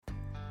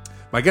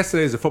My guest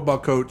today is a football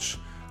coach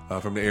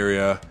from the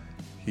area.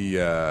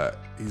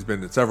 He's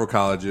been at several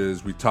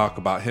colleges. We talk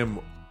about him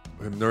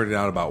nerding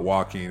out about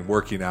walking,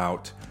 working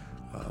out,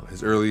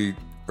 his early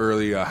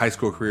high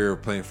school career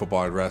playing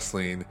football and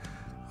wrestling,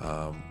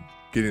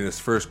 getting his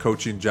first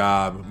coaching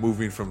job,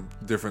 moving from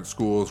different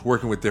schools,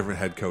 working with different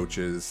head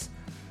coaches,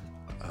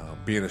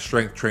 being a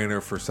strength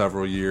trainer for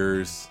several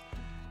years,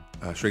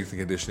 strength and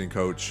conditioning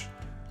coach.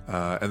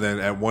 And then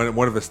at one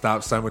of his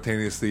stops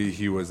simultaneously,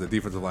 he was the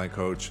defensive line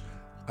coach,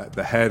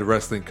 the head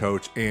wrestling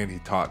coach, and he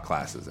taught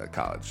classes at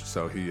college.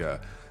 So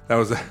that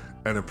was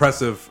an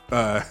impressive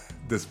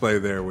display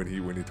there when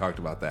he talked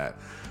about that.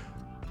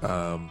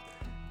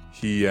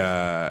 He's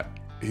a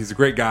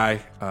great guy,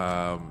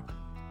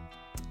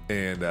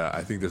 and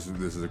I think this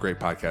is a great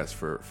podcast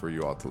for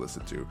you all to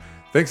listen to.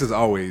 Thanks as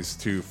always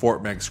to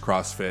Fort Meigs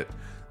CrossFit.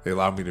 They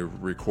allowed me to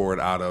record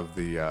out of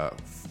the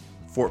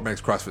Fort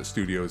Meigs CrossFit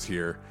studios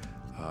here.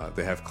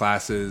 They have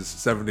classes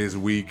 7 days a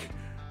week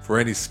for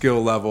any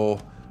skill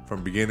level,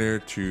 from beginner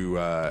to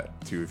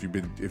if you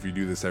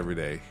do this every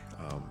day.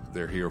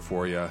 They're here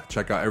for you.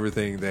 Check out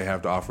everything they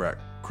have to offer at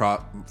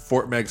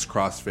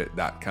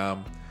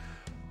fortmeigscrossfit.com.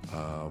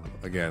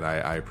 Again,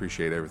 I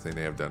appreciate everything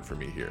they have done for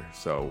me here.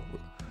 So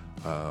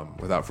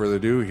without further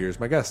ado, here's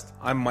my guest.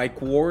 I'm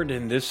Mike Ward,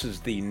 and this is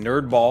the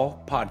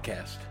Nerdball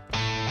Podcast.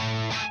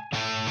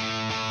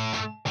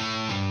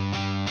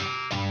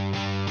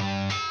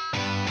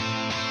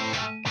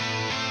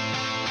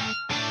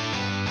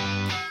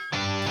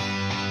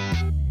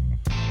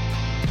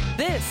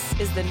 This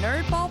is the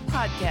Nerdball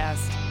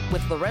Podcast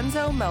with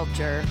Lorenzo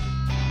Melcher.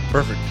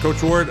 Perfect.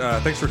 Coach Ward,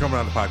 thanks for coming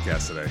on the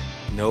podcast today.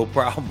 No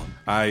problem.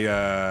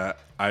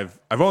 I've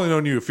only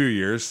known you a few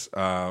years,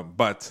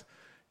 but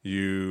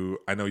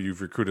I know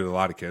you've recruited a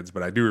lot of kids,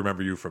 but I do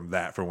remember you from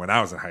when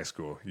I was in high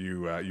school.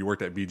 You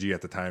worked at BG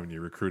at the time, and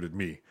you recruited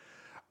me.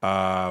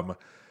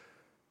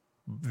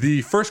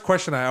 The first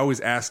question I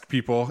always ask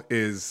people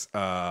is,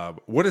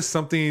 what is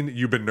something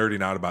you've been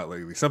nerding out about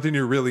lately? Something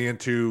you're really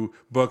into,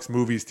 books,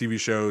 movies, TV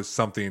shows,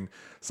 something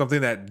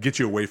that gets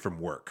you away from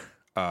work.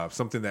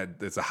 Something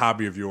that's a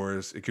hobby of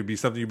yours. It could be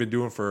something you've been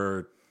doing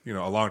for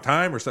a long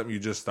time, or something you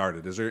just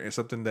started. Is there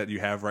something that you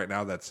have right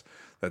now that's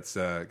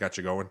got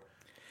you going?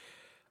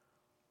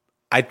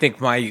 I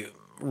think my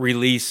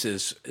release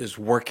is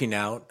working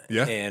out.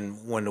 Yeah.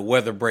 And when the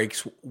weather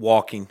breaks,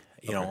 walking.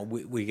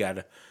 Okay.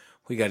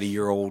 We got a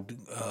year-old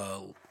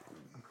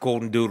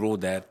golden doodle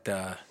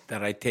that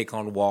I take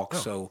on walks.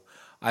 Oh. So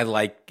I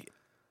like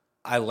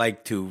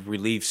to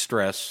relieve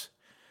stress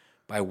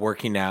by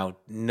working out.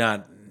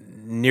 Not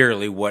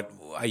nearly what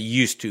I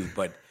used to,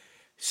 but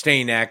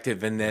staying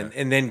active and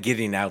then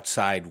getting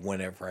outside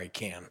whenever I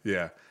can.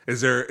 Yeah.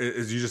 Is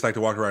you just like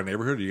to walk around the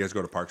neighborhood? Do you guys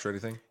go to parks or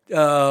anything?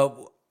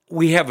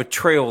 We have a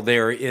trail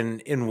there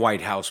in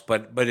White House,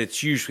 but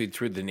it's usually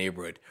through the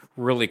neighborhood.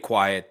 Really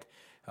quiet.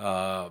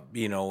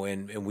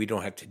 And we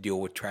don't have to deal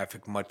with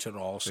traffic much at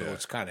all, so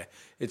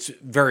it's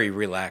very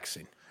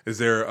relaxing. Is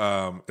there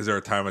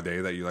a time of day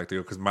that you like to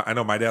go? Because I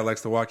know my dad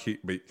likes to walk.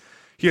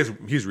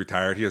 He's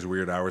retired. He has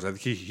weird hours. I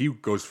think he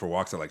goes for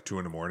walks at like 2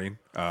 a.m.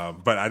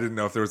 But I didn't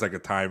know if there was like a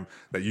time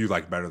that you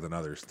like better than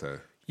others to.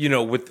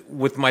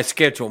 With my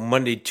schedule,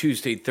 Monday,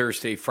 Tuesday,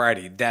 Thursday,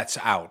 Friday, that's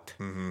out.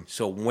 Mm-hmm.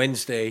 So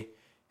Wednesday,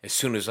 as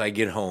soon as I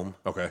get home,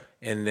 okay,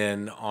 and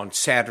then on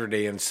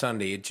Saturday and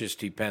Sunday, it just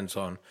depends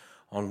on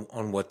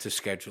what the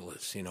schedule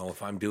is.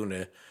 If I'm doing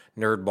a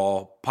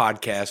Nerdball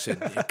podcast, it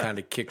kind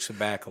of kicks it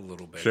back a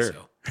little bit. Sure.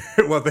 So.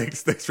 Well,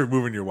 thanks for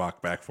moving your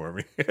walk back for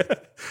me.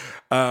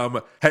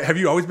 Have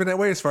you always been that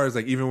way? As far as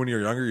like even when you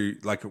were younger, you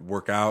like to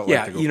work out?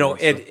 Yeah, like to go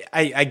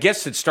I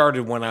guess it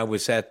started when I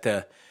was at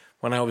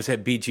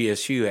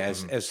BGSU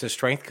as the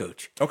strength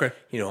coach. Okay.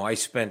 I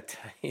spent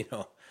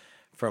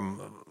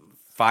from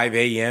 5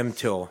 a.m.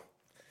 till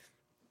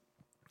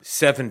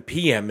 7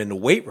 p.m. in the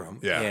weight room.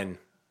 Yeah. And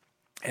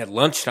at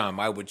lunchtime,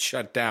 I would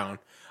shut down.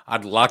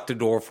 I'd lock the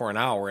door for an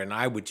hour, and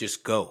I would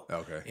just go.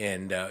 Okay.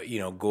 And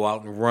go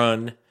out and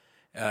run.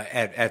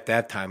 At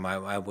that time,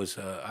 I was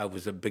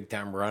a big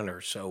time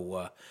runner.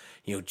 So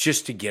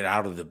just to get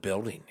out of the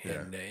building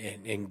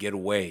and get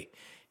away,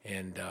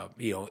 and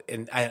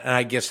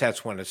I guess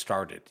that's when it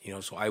started.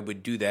 So I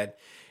would do that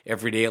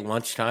every day at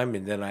lunchtime,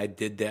 and then I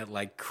did that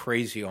like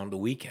crazy on the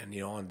weekend.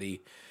 On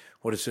the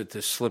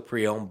the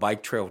Slippery Elm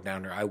bike trail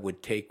down there.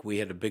 We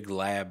had a big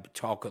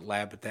chocolate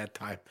lab at that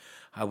time.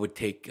 I would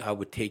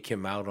take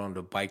him out on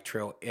the bike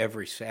trail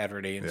every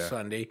Saturday and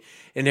Sunday,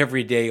 and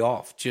every day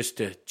off just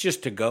to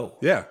go.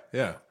 Yeah,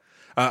 yeah.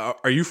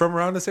 Are you from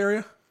around this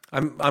area?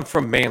 I'm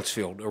from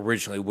Mansfield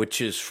originally,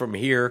 which is from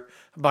here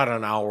about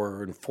an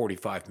hour and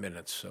 45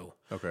 minutes. So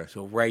okay.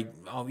 So right,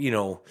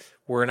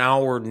 we're an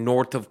hour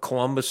north of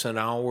Columbus, an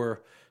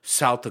hour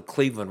south of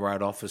Cleveland,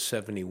 right off of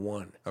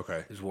 71.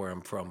 Okay, is where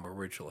I'm from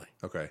originally.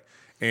 Okay,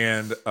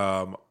 and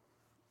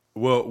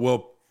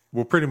we'll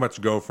pretty much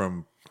go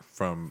from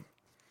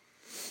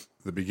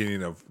the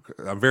beginning of.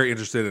 I'm very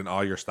interested in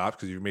all your stops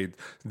because you've made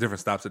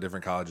different stops at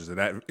different colleges, and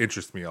that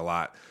interests me a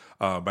lot.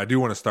 But I do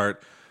want to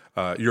start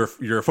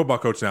You're a football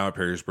coach now at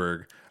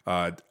Perrysburg.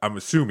 I'm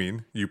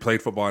assuming you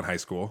played football in high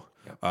school.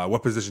 Yep.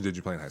 What position did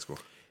you play in high school?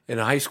 In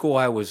high school,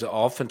 I was an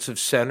offensive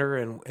center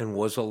and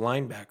was a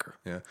linebacker.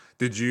 Yeah.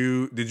 Did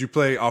you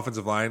play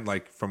offensive line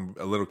like from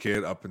a little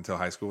kid up until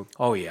high school?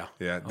 Oh yeah.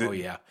 Yeah.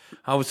 Yeah.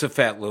 I was a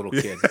fat little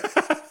kid.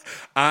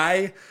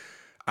 I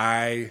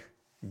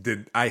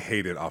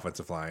hated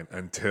offensive line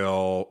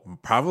until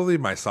probably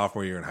my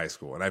sophomore year in high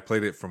school, and I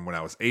played it from when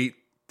I was 8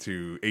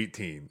 to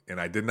 18,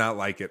 and I did not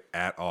like it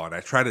at all. And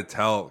I try to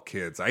tell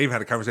kids. I even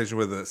had a conversation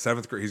with a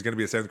seventh grade. He's going to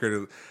be a seventh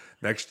grader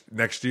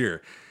next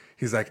year.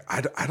 He's like,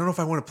 I don't know if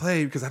I want to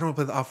play because I don't want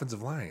to play the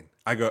offensive line.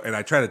 I go and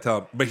I try to tell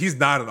him, but he's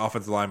not an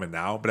offensive lineman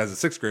now. But as a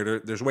sixth grader,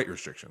 there's weight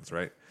restrictions,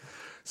 right?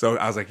 So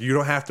I was like, you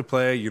don't have to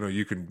play.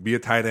 You can be a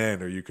tight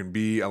end or you can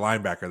be a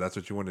linebacker. That's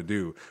what you want to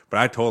do. But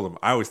I told him,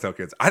 I always tell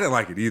kids, I didn't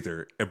like it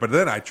either. But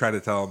then I try to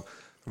tell them,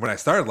 when I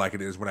started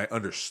liking it is when I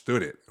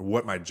understood it,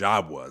 what my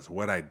job was,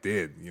 what I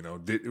did.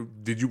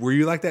 Were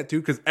you like that too?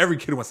 Because every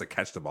kid wants to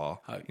catch the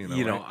ball.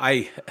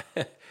 Right?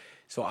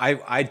 So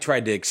I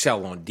tried to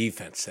excel on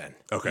defense then.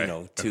 Okay.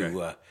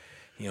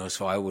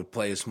 So I would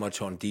play as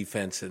much on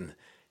defense and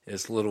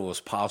as little as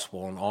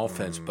possible on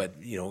offense.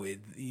 But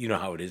you know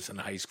how it is in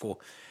high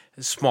school,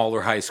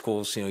 smaller high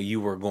schools.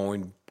 You were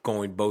going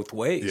both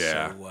ways.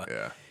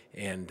 Yeah.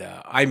 And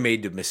I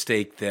made the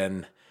mistake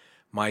then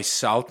my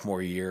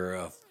sophomore year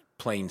of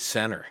playing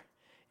center,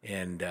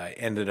 and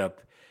ended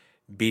up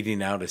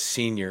beating out a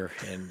senior,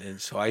 and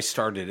so I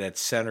started at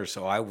center.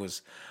 So I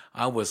was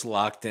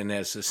locked in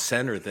as a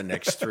center the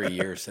next 3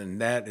 years, and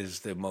that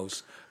is the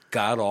most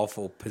god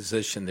awful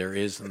position there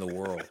is in the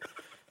world.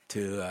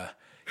 To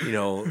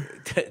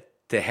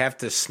have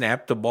to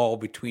snap the ball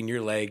between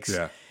your legs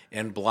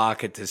and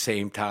block at the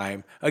same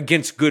time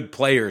against good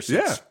players.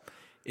 Yeah.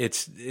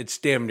 It's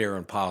damn near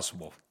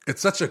impossible. It's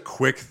such a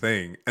quick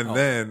thing, and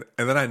then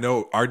I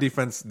know our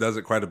defense does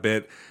it quite a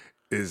bit.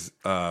 Is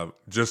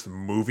just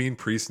moving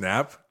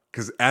pre-snap,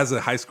 because as a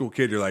high school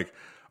kid, you're like,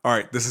 all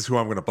right, this is who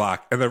I'm going to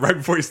block, and then right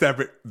before you snap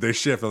it, they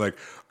shift. They're like,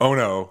 oh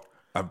no,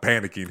 I'm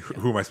panicking.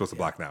 Who am I supposed to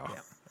block now?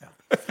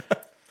 Yeah.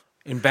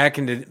 And back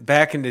in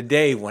the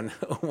day when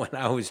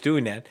I was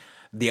doing that,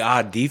 the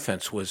odd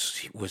defense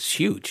was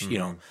huge,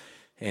 and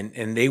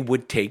they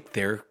would take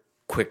their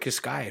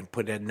quickest guy and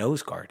put that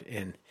nose guard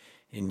in.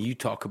 And you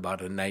talk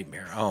about a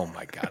nightmare. Oh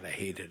my God, I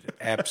hated it.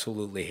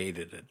 Absolutely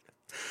hated it.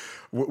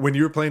 When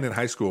you were playing in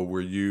high school,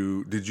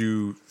 did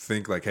you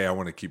think like, hey, I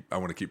want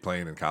to keep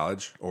playing in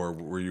college, or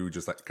were you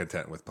just like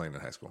content with playing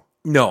in high school?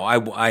 No,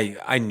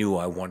 I knew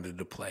I wanted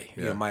to play.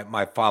 Yeah.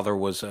 My father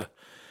was a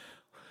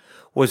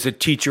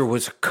teacher,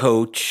 was a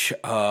coach.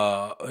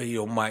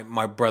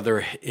 My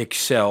brother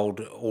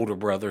excelled, older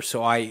brother.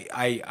 So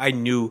I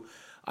knew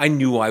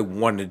I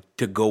wanted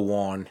to go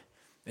on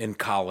in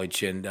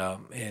college and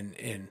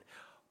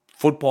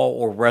football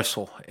or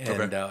wrestle,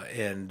 and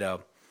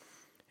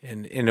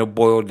it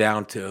boiled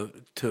down to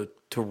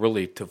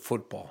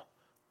football.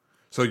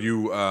 So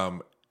you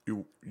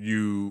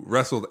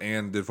wrestled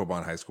and did football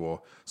in high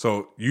school.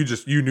 So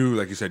you knew,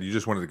 like you said, you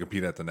just wanted to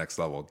compete at the next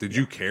level. Did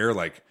you care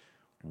like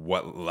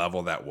what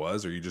level that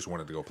was, or you just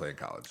wanted to go play in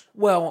college?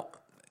 Well,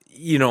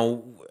 you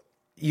know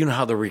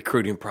how the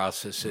recruiting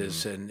process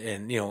is,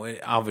 and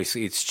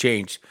obviously it's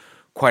changed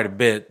quite a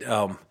bit.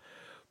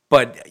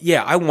 But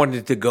yeah, I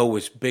wanted to go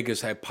as big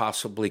as I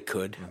possibly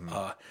could.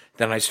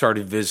 Then I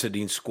started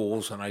visiting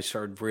schools, and I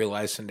started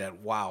realizing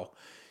that, wow,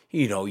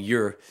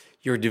 your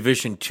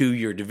Division II,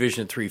 your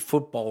Division III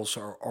footballs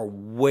are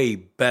way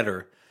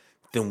better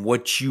than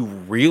what you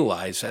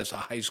realize as a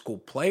high school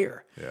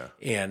player. Yeah.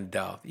 And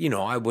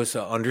I was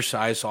an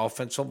undersized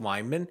offensive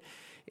lineman,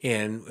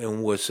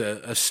 and was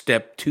a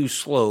step too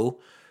slow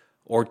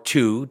or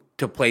two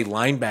to play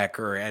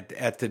linebacker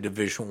at the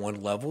Division I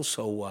level.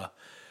 So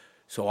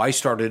I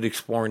started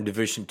exploring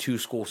Division II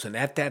schools, and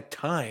at that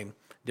time,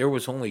 there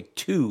was only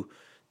 2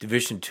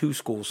 Division II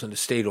schools in the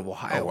state of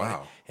Ohio. Oh,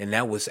 wow. And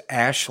that was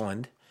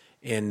Ashland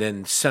and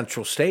then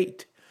Central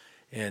State.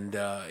 And,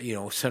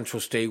 Central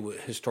State was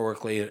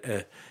historically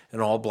an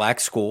all-black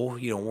school.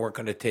 Weren't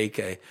going to take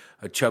a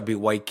chubby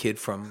white kid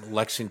from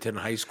Lexington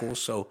High School.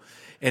 So,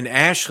 and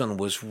Ashland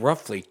was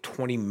roughly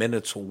 20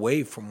 minutes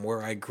away from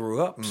where I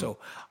grew up. So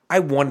I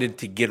wanted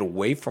to get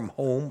away from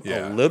home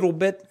a little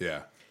bit.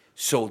 Yeah.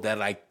 So that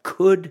I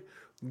could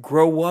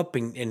grow up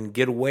and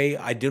get away.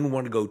 I didn't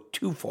want to go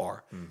too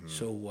far.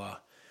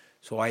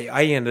 So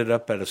I ended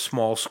up at a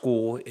small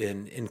school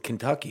in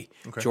Kentucky,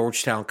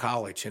 Georgetown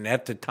College. And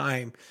at the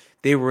time,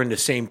 they were in the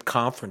same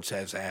conference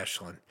as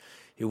Ashland.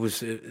 It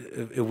was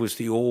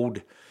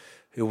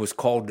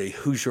called the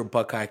Hoosier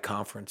Buckeye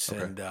Conference.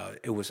 And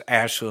it was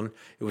Ashland.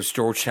 It was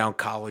Georgetown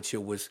College.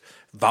 It was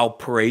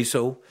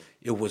Valparaiso.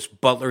 It was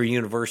Butler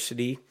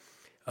University.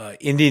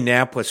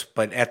 Indianapolis,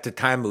 but at the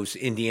time it was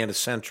Indiana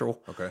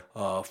Central.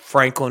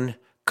 Franklin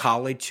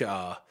College,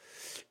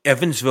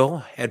 Evansville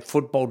had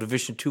football,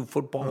 Division II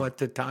football at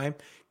the time.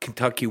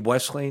 Kentucky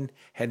Wesleyan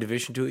had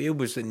Division II. It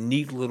was a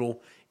neat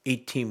little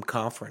 8-team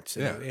conference,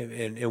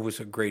 and it was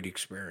a great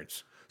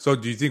experience. So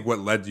do you think what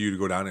led you to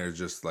go down there is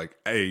just like,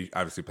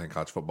 obviously playing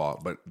college football,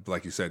 but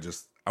like you said,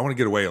 just I want to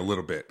get away a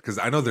little bit? Because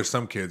I know there's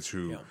some kids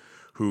who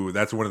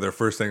that's one of their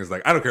first things,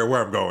 like, I don't care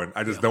where I'm going.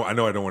 I just I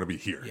know I don't want to be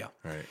here. Yeah.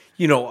 Right.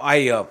 You know,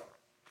 I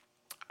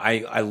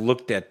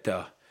looked at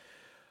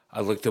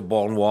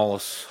Baldwin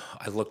Wallace.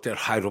 I looked at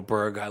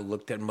Heidelberg. I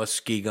looked at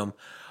Muskegum.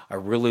 I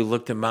really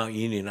looked at Mount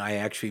Union. I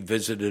actually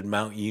visited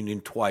Mount Union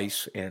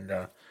twice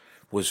and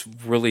was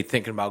really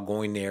thinking about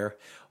going there.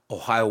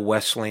 Ohio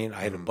Wesleyan.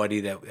 I had a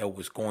buddy that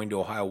was going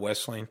to Ohio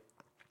Wesleyan.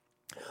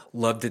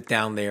 Loved it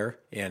down there.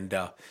 And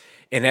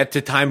at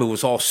the time, it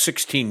was all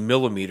 16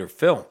 millimeter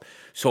film.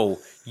 So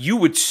you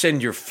would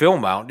send your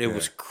film out. It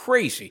was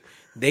crazy.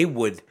 They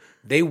would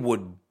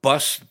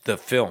bust the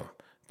film.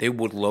 They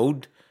would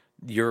load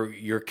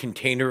your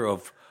container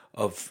of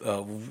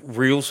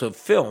reels of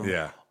film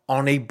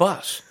on a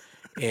bus.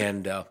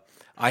 And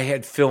I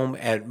had film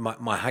at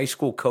my high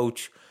school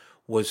coach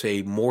was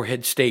a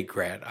Morehead State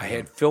grad. I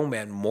had film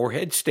at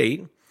Morehead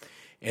State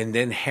and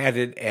then had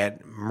it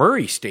at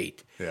Murray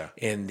State. Yeah.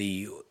 And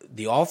the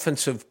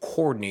offensive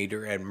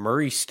coordinator at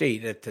Murray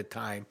State at the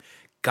time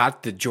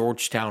got the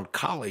Georgetown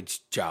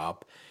College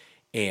job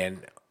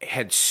and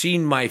had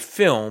seen my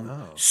film,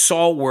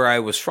 saw where I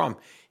was from.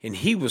 And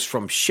he was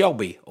from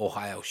Shelby,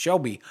 Ohio,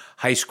 Shelby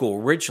High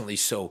School originally.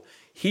 So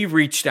he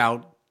reached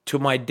out to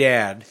my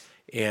dad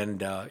and,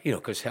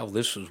 because hell,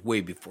 this was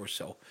way before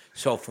cell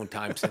phone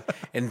times.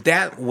 And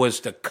that was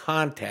the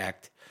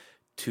contact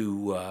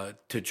to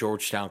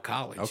Georgetown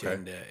College.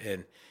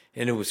 Okay.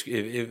 And it was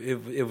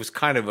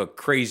kind of a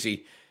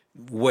crazy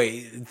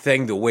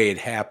the way it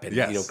happened.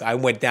 Yes. I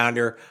went down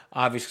there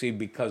obviously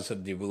because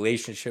of the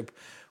relationship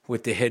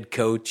with the head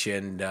coach,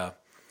 and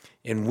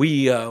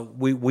we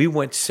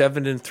went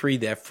 7-3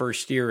 that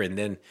first year,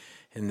 and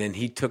then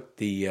he took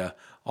the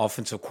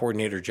offensive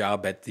coordinator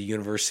job at the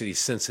University of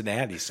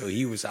Cincinnati. So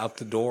he was out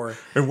the door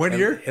in 1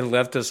 year and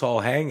left us all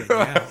hanging.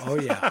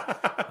 Yeah.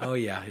 Oh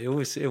yeah. It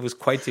was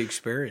quite the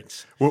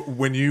experience. Well,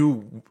 when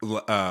you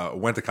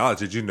went to college,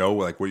 did you know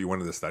like what you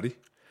wanted to study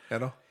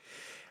at all?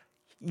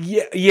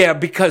 Yeah,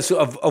 because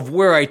of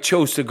where I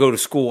chose to go to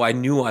school, I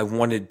knew I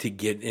wanted to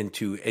get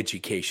into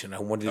education. I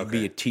wanted to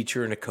be a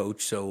teacher and a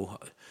coach, so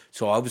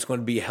I was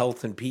going to be a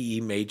health and PE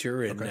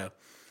major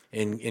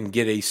and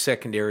get a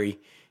secondary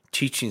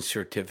teaching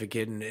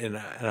certificate, and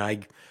I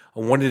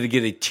wanted to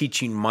get a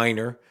teaching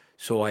minor,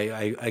 so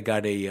I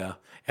got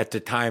at the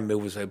time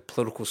it was a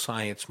political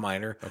science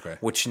minor,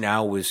 which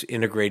now is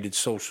integrated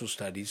social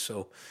studies.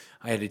 So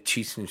I had a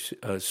teaching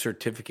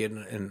certificate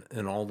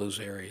in all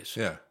those areas.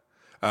 Yeah.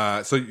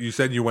 So you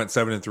said you went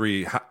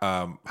 7-3.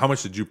 How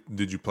much did you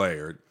play?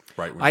 Or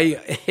right?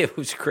 It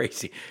was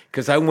crazy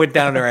because I went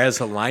down there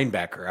as a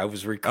linebacker. I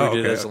was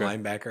recruited as a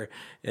linebacker,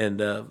 and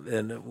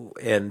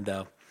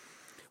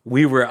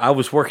I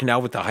was working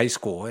out with the high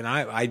school, and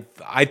I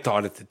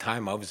thought at the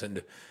time I was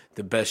in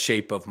the best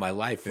shape of my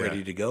life,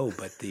 ready to go.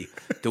 But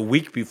the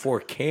week before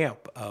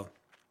camp,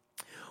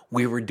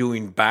 we were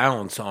doing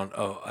bounds on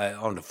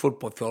the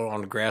football field,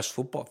 on the grass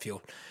football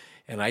field.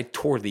 And I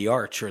tore the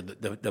arch or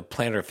the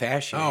plantar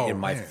fascia in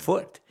my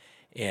foot,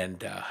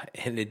 and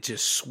it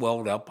just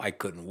swelled up. I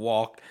couldn't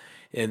walk,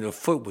 and the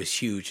foot was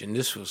huge. And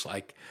this was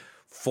like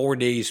 4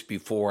 days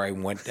before I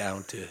went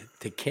down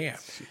to camp.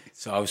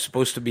 So I was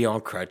supposed to be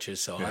on crutches.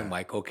 So I'm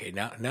like, okay,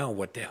 now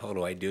what the hell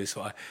do I do?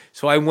 So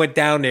I went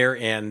down there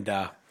and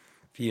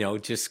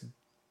just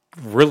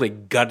really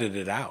gutted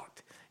it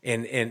out.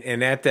 And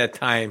at that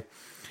time,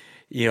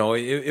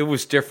 it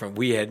was different.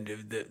 We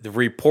had the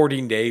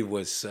reporting day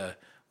was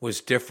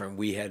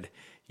different. You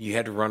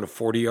had to run a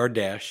 40-yard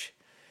dash.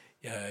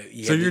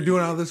 So you're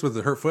doing all this with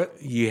a hurt foot?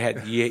 You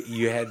had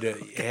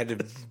to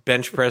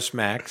bench press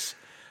max.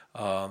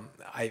 There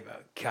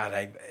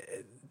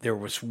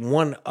was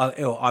one.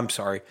 I'm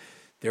sorry.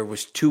 There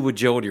was 2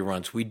 agility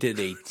runs. We did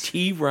a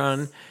T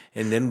run,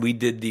 and then we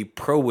did the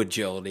pro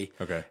agility.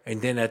 Okay.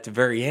 And then at the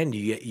very end,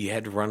 you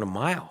had to run a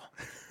mile,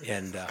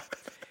 and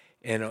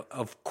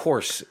of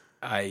course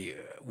I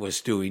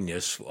was doing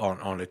this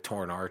on a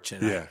torn arch,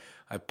 and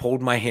I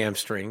pulled my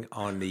hamstring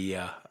on the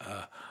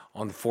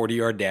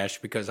 40-yard dash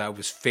because I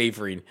was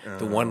favoring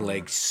the one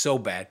leg so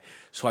bad.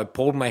 So I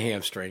pulled my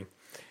hamstring,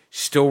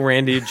 still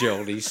ran the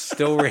agility,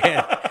 still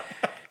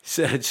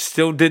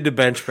did the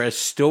bench press,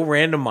 still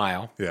ran the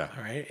mile. Yeah.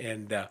 All right.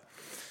 And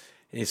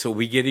so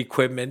we get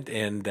equipment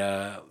and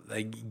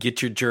they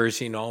get your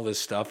jersey and all this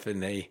stuff,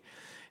 and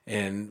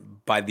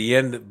by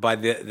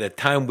the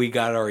time we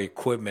got our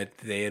equipment,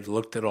 they had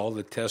looked at all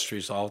the test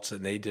results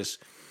and they just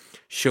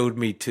showed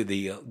me to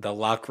the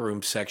locker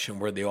room section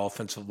where the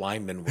offensive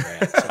linemen were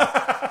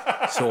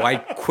at. So I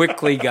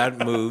quickly got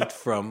moved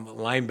from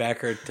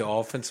linebacker to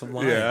offensive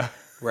line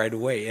right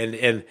away.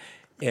 And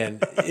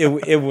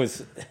it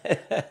was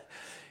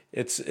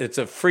it's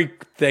a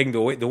freak thing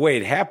the way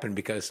it happened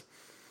because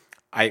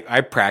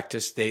I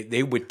practiced.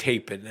 They would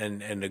tape it,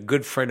 and a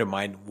good friend of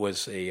mine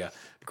was a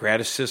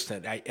grad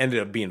assistant. I ended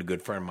up being a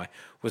good friend of mine.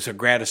 Was a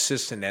grad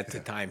assistant at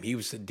the time. He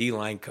was the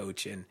D-line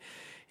coach, and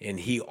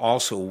he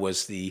also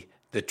was the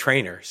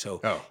trainer.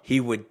 So he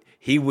would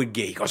he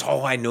goes,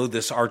 oh, I know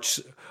this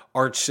arts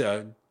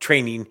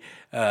training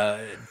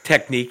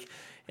technique.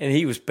 And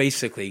he was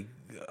basically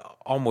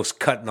almost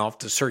cutting off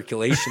the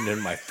circulation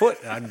in my foot.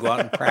 And I'd go out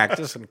and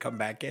practice and come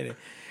back in.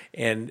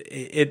 And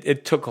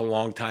it took a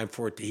long time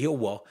for it to heal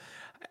well.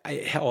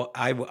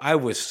 I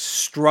was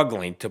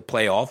struggling to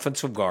play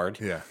offensive guard.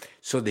 Yeah.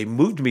 So they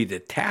moved me to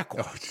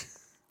tackle. Oh,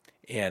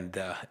 and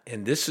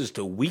this is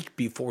the week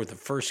before the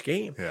first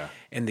game. Yeah.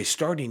 And the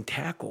starting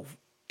tackle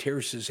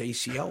tears his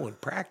ACL in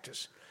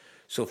practice.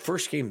 So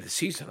first game of the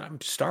season, I'm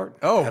starting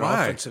at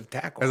offensive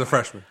tackle. As a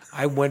freshman.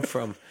 I went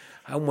from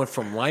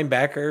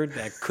linebacker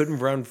that couldn't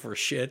run for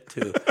shit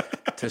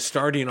to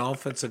starting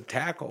offensive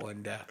tackle,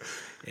 and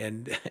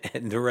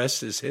the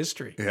rest is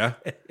history. Yeah.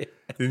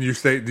 Did you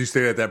stay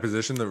at that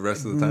position the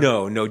rest of the time?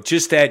 No,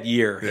 just that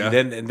year. Yeah.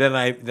 And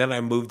then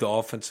I moved to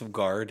offensive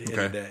guard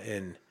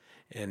and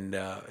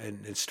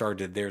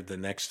started there the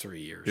next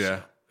 3 years.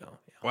 Yeah. So,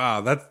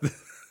 Wow,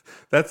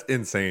 that's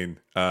insane.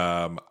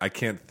 I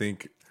can't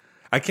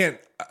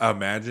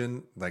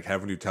imagine like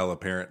having to tell a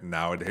parent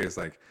nowadays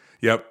like,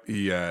 yep,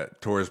 he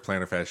tore his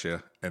plantar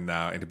fascia and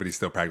but he's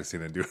still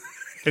practicing and doing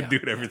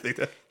everything.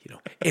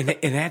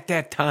 And at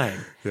that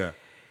time, Yeah.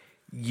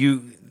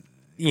 you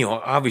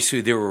know,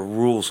 obviously there were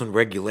rules and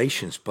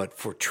regulations, but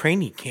for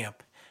training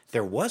camp,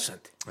 there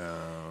wasn't.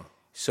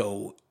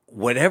 So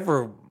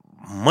whatever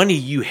money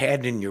you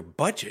had in your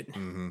budget,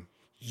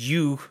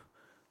 you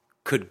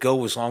could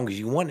go as long as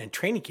you wanted in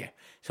training camp.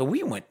 So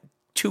we went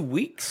 2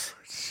 weeks,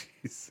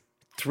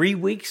 3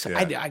 weeks.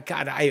 Yeah.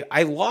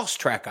 I lost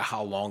track of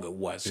how long it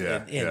was.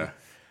 Yeah,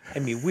 I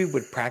mean, we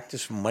would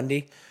practice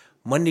Monday,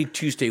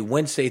 Tuesday,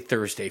 Wednesday,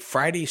 Thursday,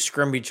 Friday,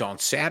 scrimmage on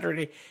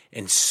Saturday,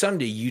 and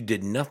Sunday you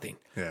did nothing.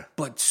 Yeah.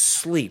 But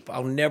sleep.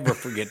 I'll never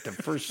forget the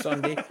first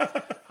Sunday.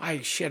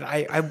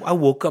 I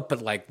woke up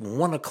at like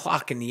 1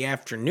 o'clock in the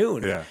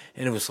afternoon. Yeah.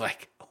 And it was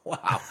like,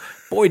 wow,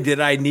 boy, did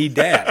I need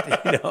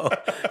that, you know.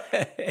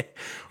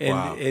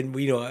 Wow. And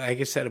you know,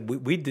 like I said,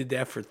 we did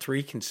that for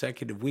 3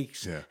 consecutive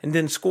weeks. Yeah. And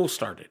then school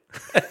started.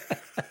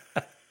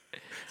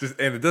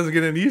 And it doesn't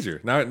get any easier.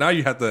 Now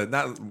you have to,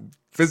 not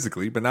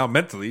physically, but now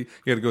mentally, you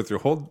got to go through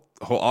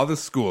all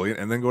this schooling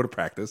and then go to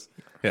practice.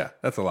 Yeah,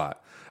 that's a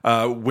lot.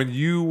 When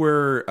you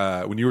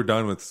were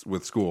done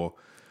with school,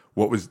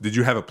 did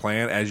you have a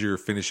plan as you're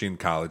finishing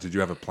college? Did you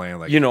have a plan?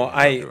 Like, you know,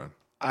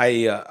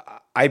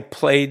 I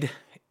played,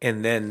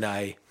 and then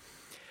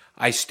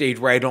I stayed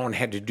right on.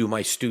 Had to do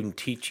my student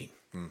teaching,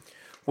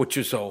 which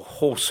was a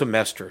whole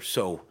semester.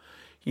 So,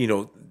 you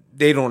know,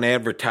 they don't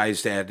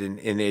advertise that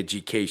in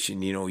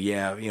education. You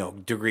know,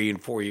 degree in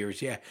 4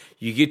 years. Yeah,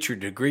 you get your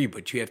degree,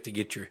 but you have to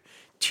get your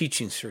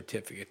teaching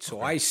certificate.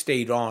 So I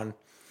stayed on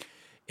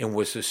and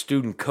was a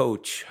student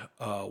coach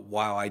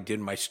while I did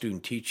my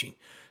student teaching.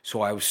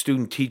 So I was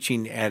student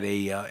teaching at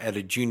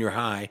a junior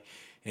high,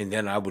 and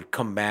then I would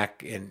come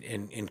back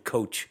and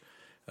coach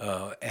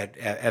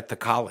at the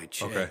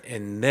college. Okay.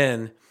 And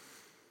then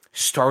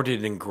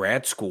started in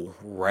grad school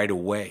right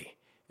away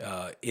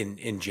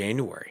in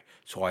January.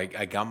 So I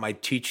got my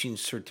teaching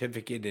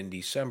certificate in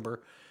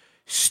December,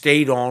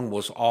 stayed on,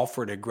 was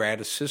offered a grad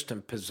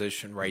assistant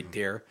position right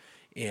there,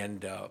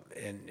 and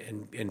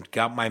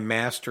got my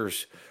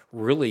master's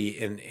really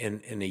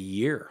in a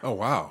year. Oh,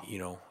 wow. You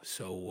know,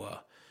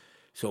 so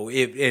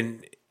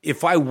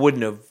if I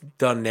wouldn't have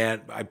done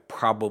that, I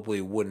probably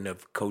wouldn't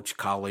have coached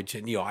college.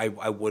 And, you know,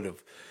 I would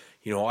have,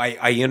 you know,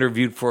 I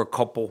interviewed for a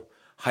couple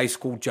high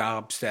school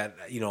jobs that,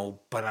 you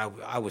know, but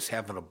I was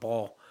having a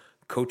ball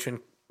coaching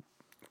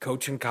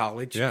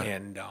college. Yeah.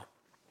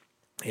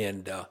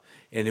 And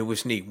it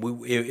was neat.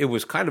 It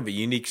was kind of a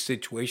unique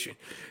situation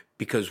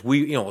because we,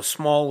 you know, a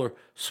smaller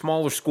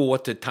school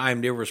at the time,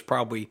 there was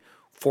probably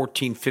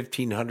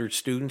 1,500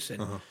 students,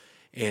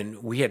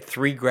 and we had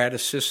 3 grad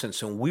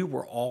assistants, and we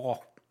were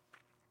all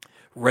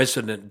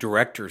resident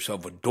directors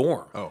of a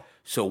dorm. Oh.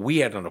 So we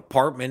had an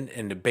apartment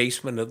in the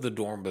basement of the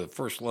dorm, the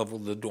first level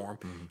of the dorm.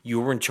 You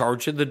were in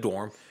charge of the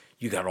dorm.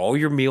 You got all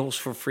your meals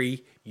for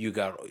free. You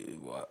got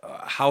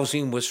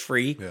housing was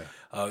free.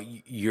 Yeah.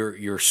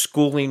 Your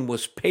schooling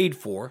was paid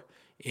for,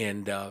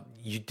 and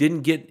you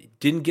didn't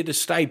get a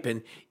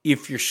stipend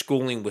if your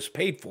schooling was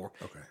paid for.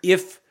 Okay.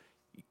 If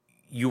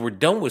you were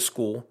done with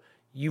school,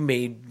 you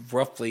made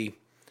roughly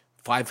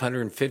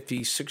 $550,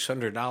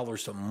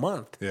 $600 a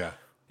month. Yeah.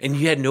 And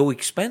you had no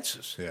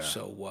expenses. Yeah.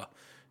 So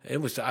I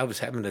was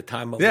having the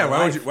time of Yeah.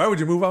 my life. Why would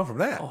you move on from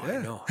that? Oh, Yeah.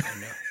 I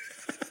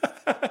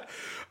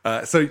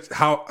know.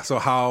 So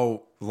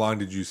how long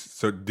did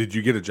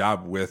you get a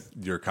job with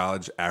your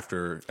college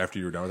after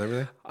you were done with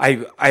everything?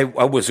 I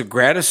was a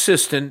grad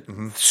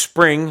assistant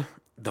spring,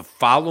 the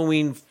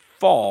following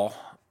fall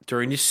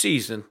during the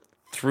season,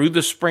 through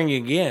the spring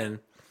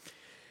again,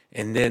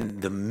 and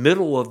then the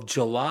middle of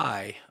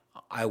July,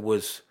 I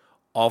was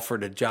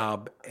offered a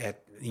job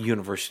at the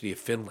University of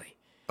Findlay.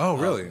 Oh,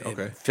 really? At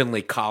Okay.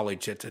 Findlay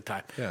College at the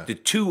time. Yeah. The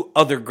 2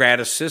 other grad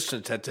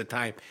assistants at the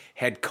time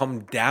had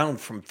come down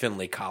from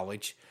Findlay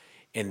College,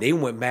 and they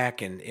went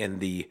back, and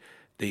the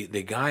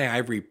guy I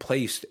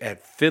replaced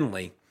at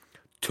Findlay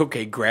took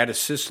a grad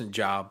assistant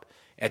job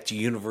at the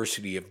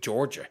University of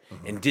Georgia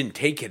and didn't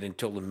take it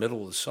until the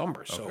middle of the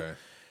summer.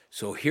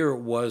 So here it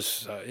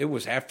was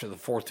after the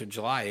 4th of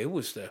July. It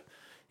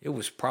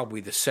was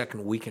probably the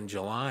second week in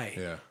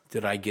July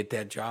that I get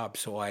that job.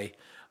 So I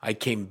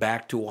came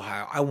back to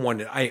Ohio.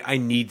 I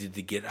needed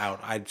to get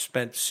out. I'd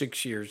spent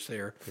 6 years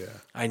there. Yeah.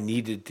 I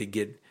needed to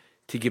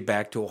get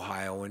back to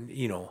Ohio, and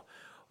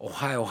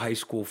Ohio high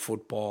school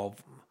football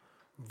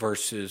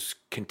versus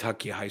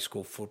Kentucky high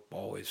school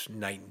football is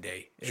night and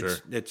day.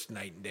 It's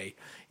night and day,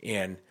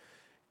 and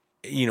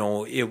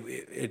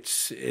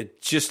it's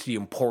just the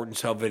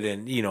importance of it,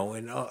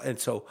 and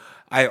so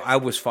I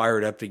was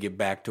fired up to get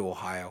back to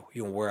Ohio,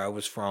 where I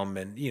was from,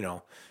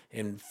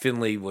 and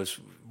Findlay was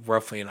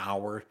roughly an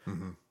hour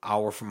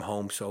from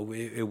home, so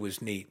it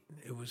was neat.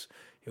 It was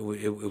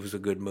a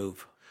good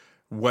move.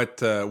 What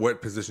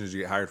position did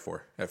you get hired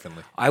for at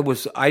Findlay?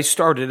 I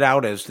started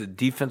out as the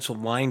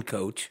defensive line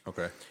coach.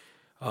 Okay.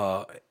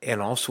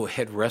 And also a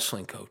head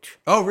wrestling coach.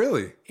 Oh,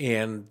 really?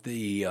 And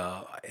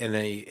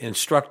a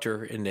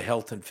instructor in the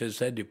health and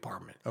phys ed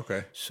department.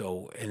 Okay.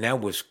 So, and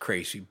that was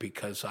crazy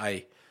because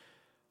I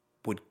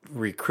would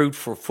recruit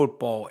for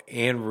football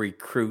and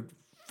recruit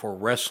for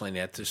wrestling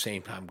at the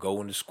same time.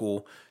 Go into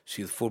school,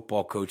 see the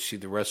football coach, see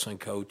the wrestling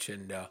coach,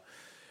 and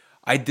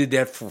I did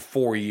that for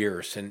 4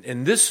 years.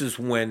 And this is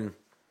when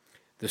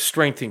the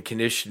strength and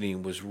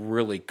conditioning was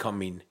really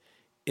coming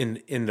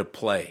into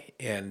play,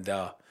 and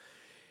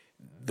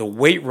the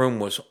weight room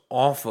was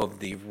off of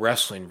the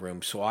wrestling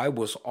room, so I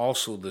was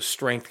also the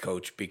strength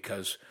coach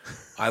because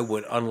I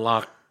would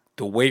unlock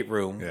the weight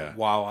room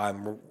while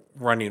I'm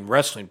running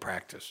wrestling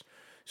practice.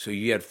 So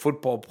you had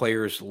football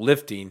players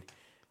lifting,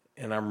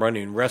 and I'm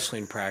running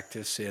wrestling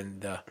practice,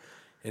 and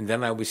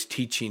then I was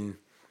teaching,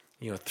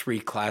 3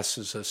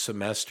 classes a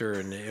semester,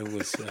 and it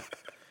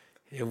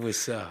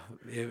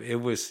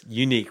was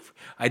unique.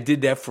 I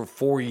did that for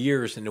 4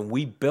 years, and then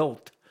we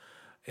built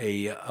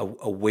a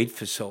weight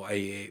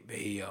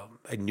facility,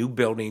 a new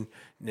building,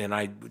 and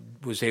I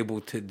was able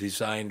to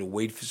design the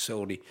weight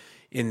facility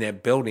in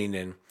that building.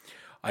 And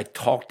I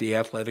talked the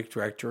athletic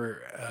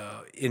director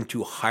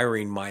into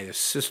hiring my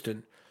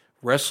assistant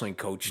wrestling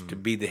coach to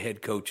be the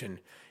head coach, and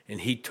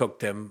he took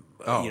them,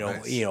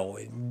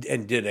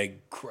 and did a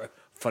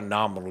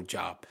phenomenal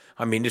job.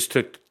 I mean, just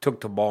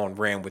took the ball and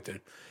ran with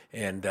it,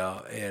 and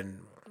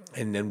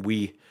then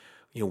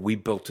we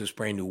built this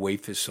brand new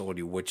weight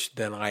facility, which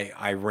then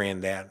I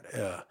ran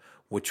that,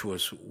 which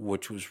was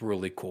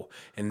really cool,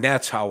 and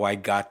that's how I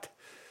got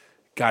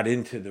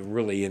into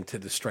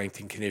the strength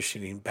and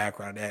conditioning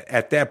background.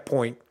 At that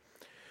point,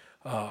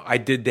 I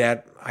did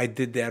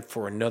that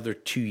for another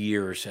 2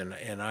 years,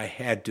 and I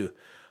had to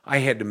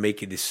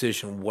make a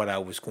decision what I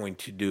was going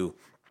to do.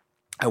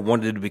 I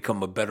wanted to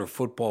become a better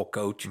football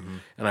coach,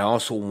 and I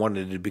also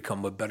wanted to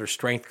become a better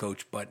strength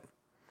coach, but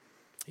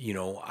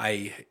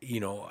I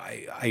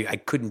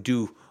couldn't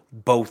do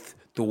both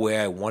the way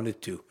I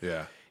wanted to.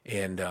 Yeah.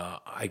 And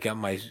I got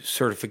my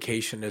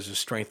certification as a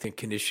strength and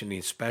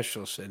conditioning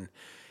specialist, and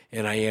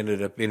I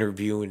ended up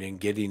interviewing and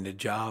getting the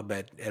job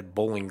at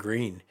Bowling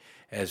Green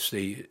as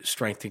the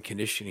strength and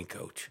conditioning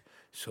coach.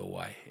 So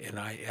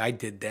I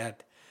did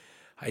that.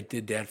 I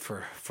did that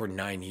for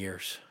 9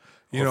 years.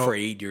 For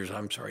 8 years.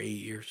 I'm sorry, 8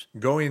 years.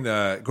 Going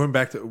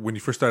back to when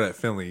you first started at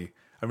Findlay,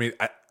 I mean,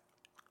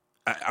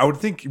 I would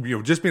think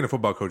just being a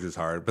football coach is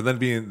hard, but then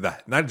being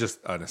not just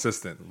an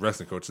assistant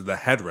wrestling coach, the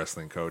head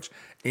wrestling coach,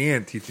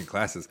 and teaching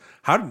classes.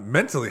 How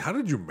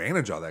did you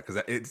manage all that?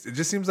 Because it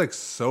just seems like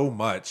so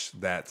much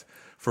that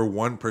for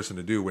one person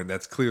to do when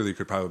that's clearly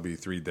could probably be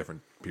 3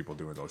 different people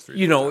doing those 3.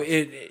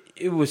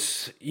 It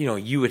was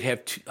you would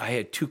have I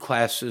had 2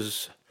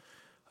 classes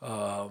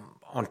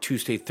on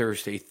Tuesday,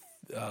 Thursday,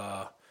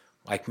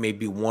 like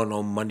maybe one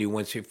on Monday,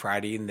 Wednesday,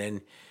 Friday, and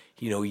then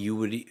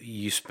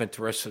you spent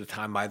the rest of the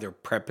time either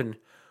prepping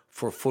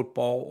for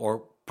football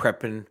or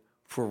prepping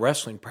for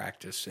wrestling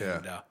practice,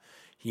 and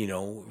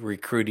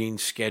recruiting,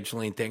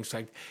 scheduling, things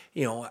like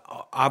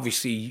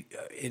obviously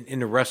in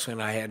the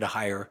wrestling I had to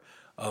hire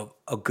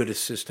a good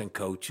assistant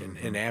coach,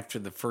 and after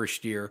the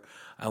first year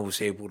I was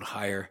able to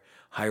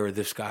hire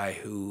this guy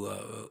who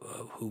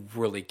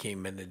really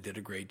came in and did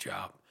a great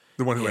job.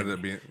 The one who ended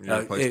up being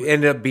it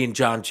ended up being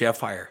John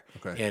Jeffire.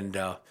 Okay. And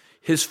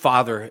his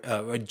father,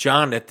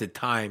 John at the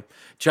time,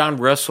 John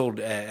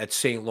wrestled at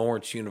St.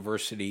 Lawrence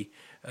University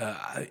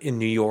in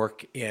New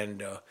York,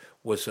 and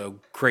was a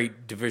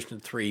great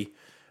Division III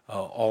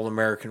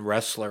All-American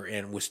wrestler,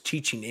 and was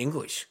teaching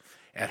English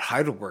at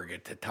Heidelberg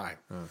at the time,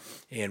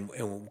 and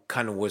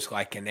kind of was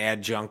like an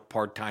adjunct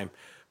part-time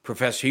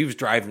professor. He was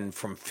driving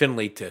from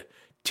Findlay to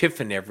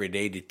Tiffin every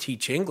day to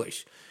teach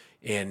English.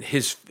 And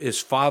his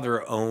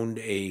father owned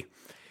the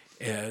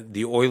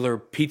Euler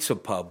Pizza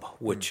Pub,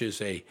 which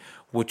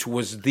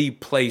was the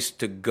place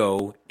to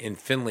go in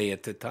Findlay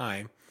at the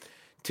time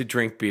to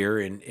drink beer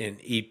and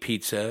eat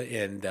pizza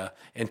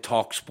and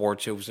talk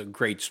sports. It was a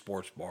great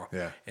sports bar.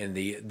 Yeah. And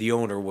the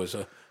owner was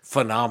a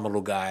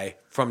phenomenal guy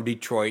from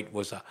Detroit.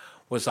 Was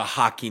a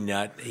hockey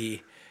nut.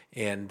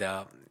 And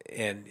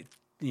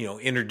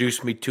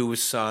introduced me to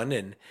his son,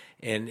 and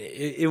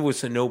it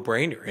was a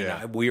no-brainer.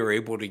 And we were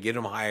able to get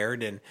him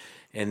hired, and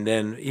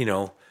then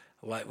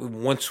like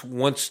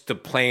once the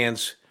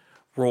plans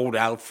rolled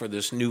out for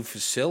this new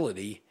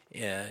facility,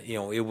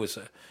 it was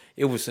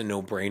a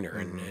no-brainer,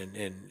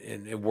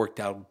 and it worked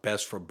out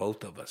best for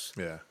both of us.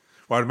 Yeah.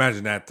 Well, I'd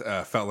imagine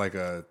that felt like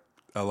a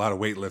lot of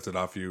weight lifted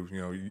off you.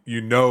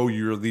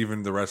 You're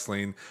leaving the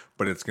wrestling,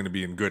 but it's going to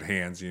be in good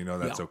hands.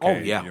 That's okay. Oh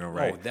yeah.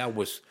 Right. Oh, that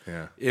was.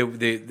 Yeah.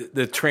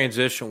 The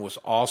transition was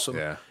awesome.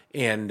 Yeah.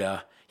 And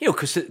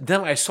because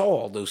then I saw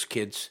all those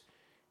kids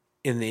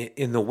in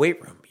the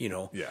weight room.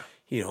 Yeah.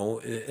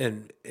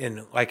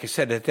 And like I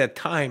said, at that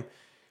time,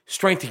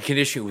 strength and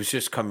conditioning was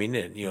just coming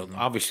in.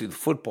 Obviously the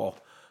football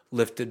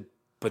lifted,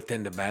 but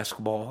then the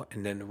basketball,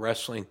 and then the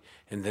wrestling,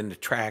 and then the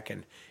track,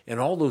 and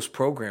all those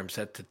programs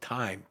at the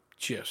time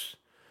just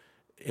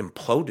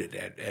imploded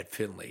at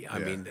Findlay. I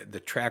mean, the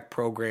track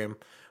program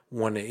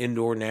won the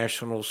indoor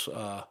nationals.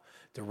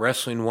 The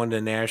wrestling won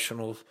the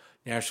national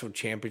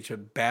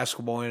championship.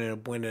 Basketball ended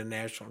up winning the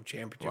national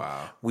championship.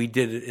 Wow. We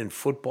did it in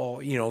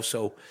football.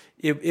 So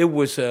it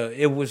was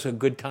a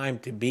good time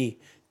to be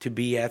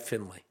at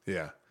Findlay.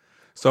 Yeah.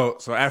 So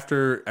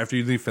after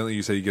you leave Findlay,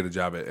 you say you get a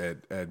job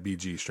at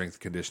BG, strength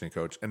and conditioning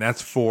coach, and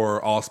that's for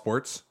all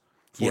sports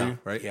for you,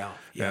 right?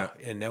 Yeah.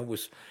 And that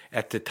was,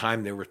 at the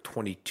time, there were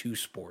 22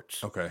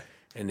 sports. Okay.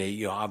 And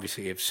they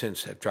obviously have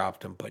since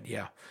dropped them, but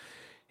yeah.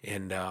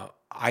 And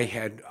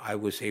I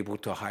was able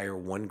to hire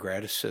one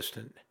grad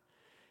assistant,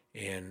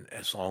 and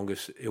as long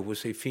as it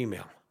was a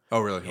female.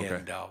 Oh, really?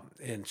 Okay.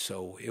 And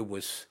so it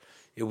was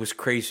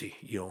crazy,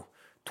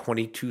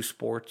 22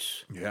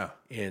 sports. Yeah.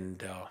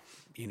 And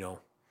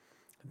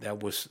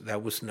that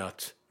was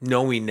nuts.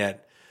 Knowing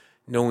that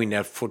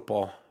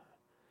football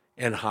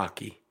and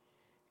hockey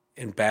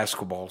and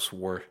basketballs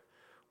were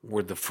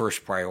the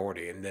first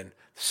priority, and then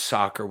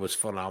soccer was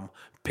phenomenal.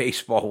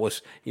 Baseball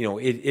was,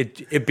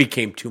 it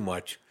became too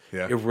much.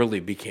 Yeah. It really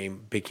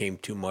became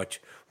too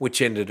much,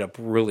 which ended up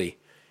really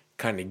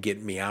kind of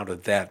getting me out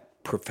of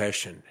that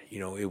profession.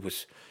 It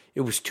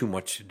was too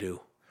much to do.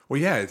 Well,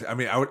 yeah. I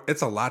mean,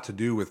 it's a lot to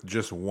do with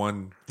just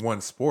one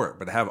sport,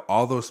 but to have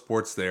all those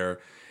sports there,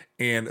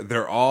 and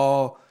they're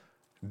all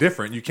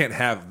different. You can't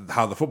have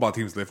how the football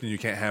team's lifting. You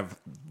can't have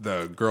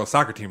the girls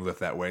soccer team lift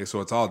that way.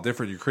 So it's all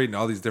different. You're creating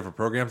all these different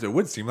programs. It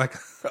would seem like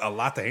a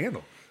lot to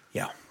handle.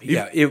 Yeah.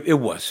 It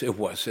was,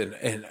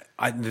 and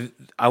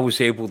I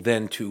was able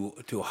then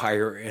to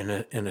hire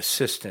an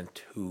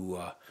assistant who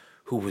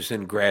was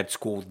in grad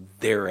school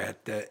there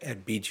at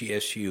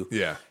BGSU.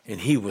 Yeah,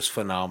 and he was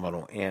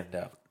phenomenal, and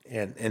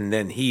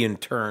then he in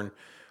turn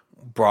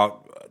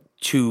brought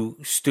two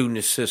student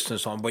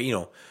assistants on, but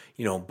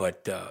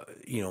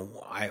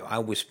I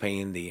was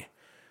paying the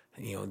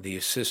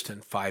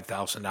assistant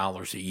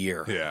 $5,000 a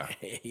year.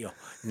 Yeah,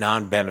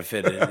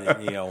 non-benefited.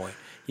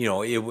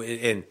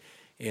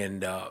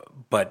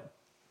 But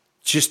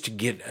just to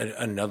get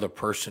another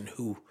person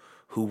who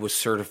was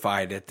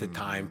certified at the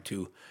time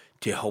to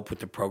help with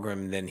the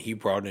program, and then he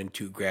brought in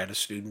two grad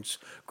students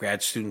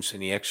in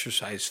the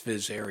exercise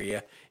phys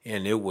area,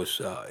 and it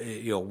was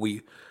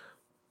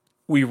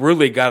we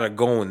really got it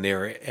going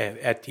there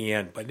at the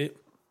end, but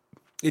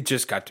it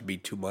just got to be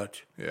too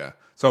much. Yeah.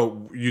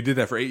 So you did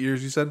that for 8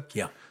 years, you said?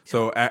 Yeah.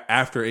 So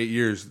after 8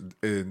 years,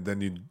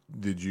 then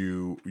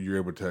you were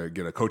able to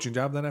get a coaching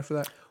job then after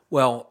that?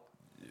 Well,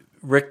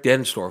 Rick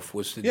Densdorf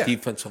was the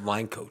defensive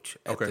line coach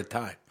at the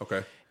time.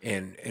 Okay.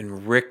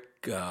 And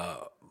Rick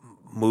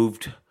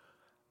moved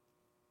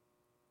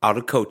out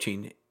of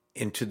coaching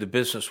into the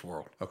business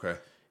world. Okay.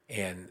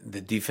 And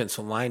the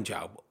defensive line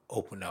job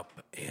opened up,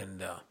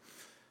 and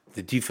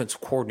the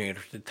defensive coordinator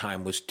at the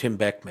time was Tim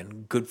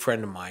Beckman, good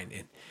friend of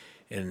mine.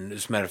 And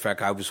as a matter of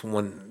fact, I was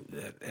one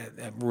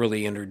that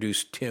really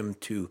introduced Tim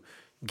to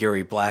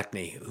Gary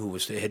Blackney, who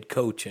was the head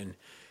coach. And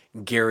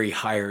Gary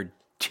hired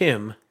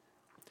Tim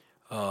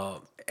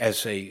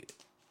as a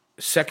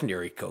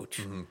secondary coach.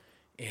 Mm-hmm.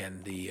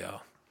 And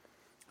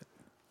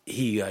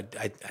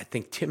I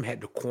think Tim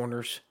had the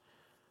corners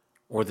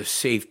or the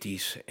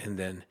safeties, and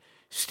then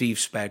Steve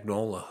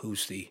Spagnola,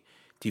 who's the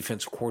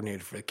defensive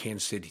coordinator for the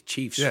Kansas City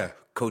Chiefs,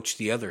 coached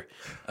the other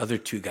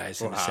two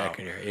guys in the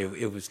secondary.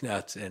 It was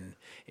nuts, and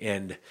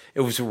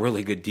it was a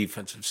really good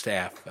defensive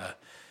staff.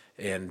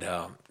 And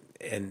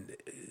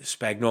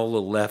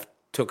Spagnola left,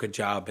 took a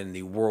job in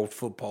the World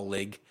Football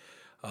League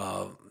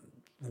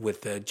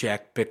with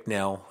Jack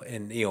Bicknell,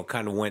 and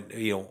kind of went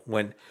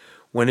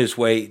his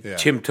way. Yeah.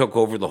 Tim took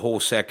over the whole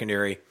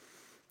secondary.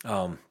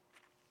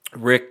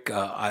 Rick,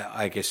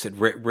 like I said,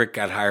 Rick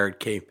got hired.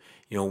 Came.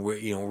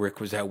 Rick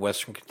was at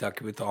Western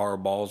Kentucky with the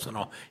Horrorballs and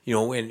all,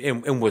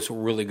 and was a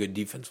really good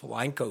defensive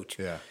line coach.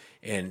 Yeah.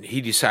 And he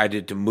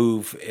decided to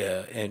move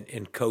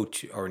and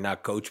coach, or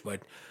not coach,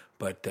 but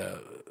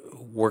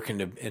work in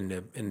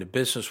the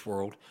business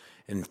world.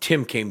 And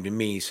Tim came to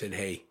me. He said,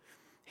 "Hey,"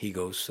 he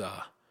goes,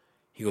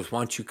 "Why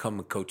don't you come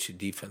and coach the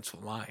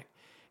defensive line?"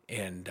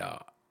 And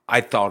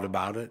I thought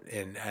about it,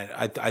 and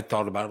I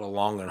thought about it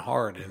long and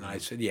hard, and I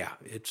said, "Yeah,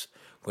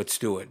 let's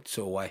do it."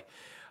 So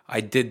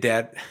I did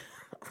that.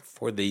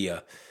 for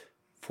the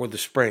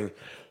spring.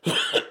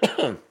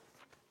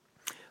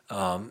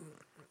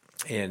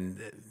 And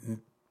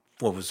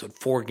what was it,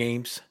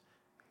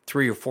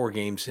 3 or 4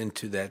 games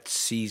into that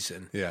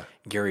season,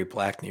 Gary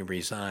Blackney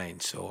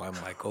resigned. So I'm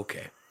like,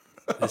 okay,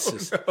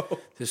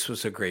 this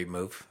was a great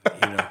move.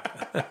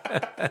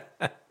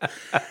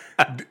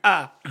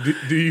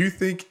 Do you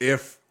think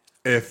if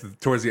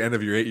towards the end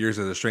of your 8 years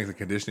as a strength and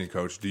conditioning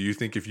coach, do you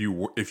think if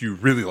you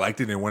really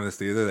liked it and wanted to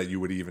stay there, that you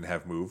would even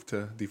have moved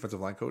to defensive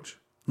line coach?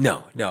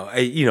 No.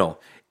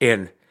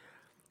 And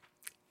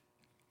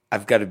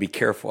I've got to be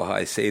careful how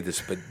I say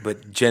this,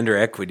 but gender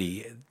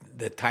equity,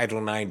 the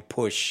Title IX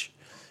push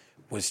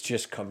was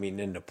just coming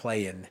into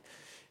play, and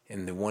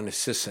the one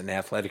assistant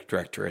athletic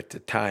director at the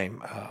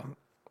time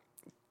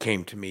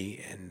came to me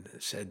and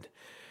said,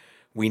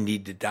 we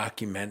need to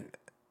document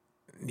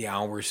the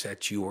hours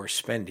that you are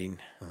spending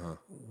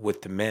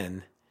with the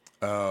men.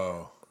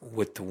 And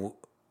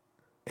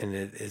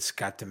it's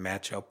got to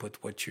match up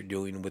with what you're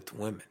doing with the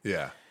women.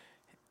 Yeah.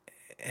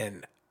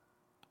 And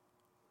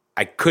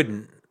I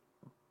couldn't,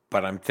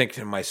 but I'm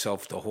thinking to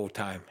myself the whole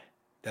time,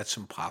 that's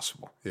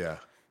impossible. Yeah.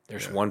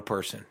 There's one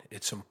person.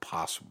 It's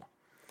impossible.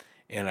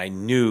 And I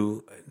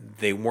knew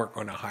they weren't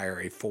going to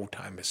hire a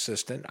full-time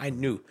assistant. I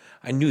knew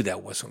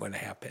that wasn't going to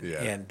happen.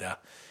 Yeah. And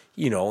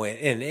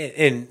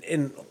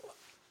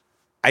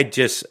and I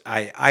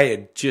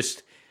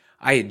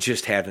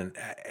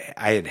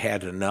had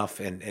had enough,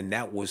 and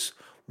that was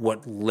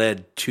what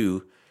led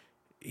to,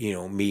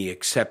 me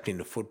accepting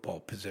the football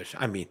position.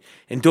 I mean,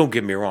 and don't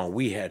get me wrong,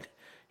 we had,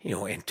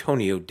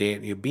 Antonio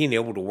Daniels, being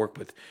able to work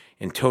with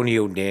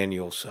Antonio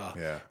Daniels,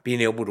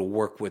 being able to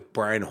work with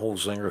Brian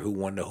Holzinger, who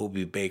won the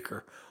Hobie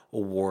Baker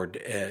Award,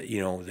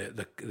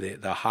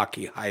 the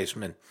hockey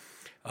Heisman,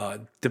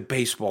 the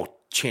baseball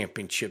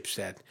championships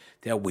that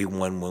we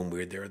won when we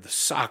were there, the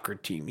soccer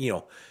team,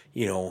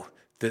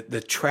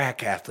 the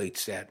track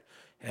athletes that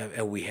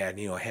we had,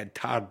 had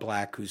Todd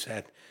Black, who's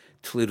at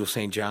Toledo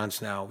St. John's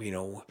now,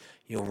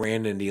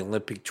 ran in the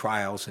Olympic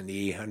trials in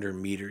the 800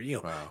 meter,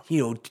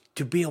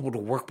 to be able to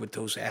work with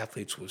those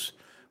athletes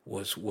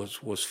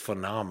was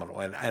phenomenal.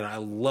 And I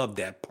loved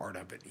that part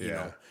of it, you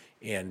know,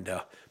 and,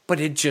 but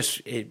it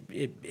just,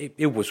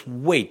 it was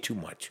way too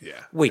much,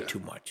 too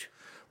much.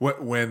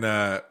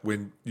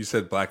 When you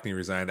said Blackney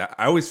resigned, I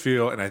always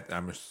feel, and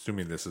I'm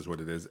assuming this is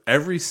what it is,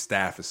 every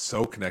staff is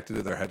so connected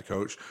to their head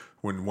coach.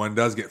 When one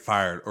does get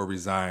fired or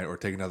resign or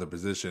take another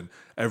position,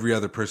 every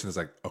other person is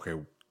like, okay,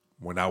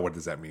 well, now what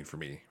does that mean for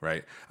me,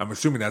 right? I'm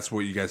assuming that's what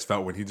you guys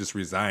felt when he just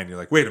resigned. You're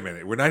like, wait a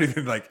minute, we're not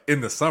even like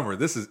in the summer.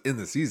 This is in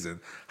the season.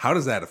 How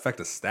does that affect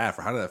the staff,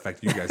 or how does that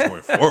affect you guys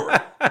going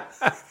forward?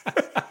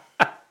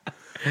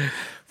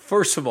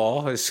 First of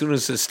all, as soon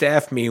as the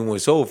staff meeting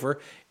was over,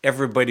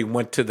 everybody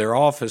went to their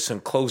office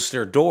and closed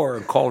their door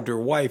and called their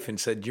wife and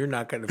said, you're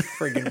not going to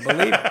friggin'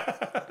 believe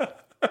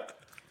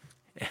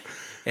it.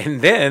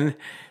 And then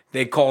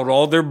they called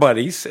all their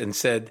buddies and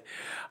said,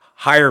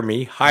 hire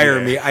me.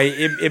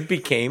 It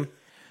became,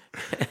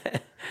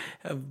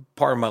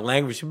 part of my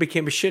language, it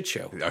became a shit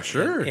show.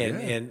 Sure.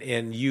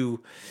 And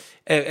you,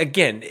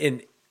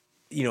 again,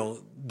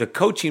 the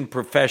coaching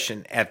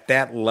profession at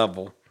that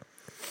level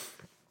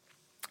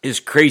is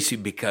crazy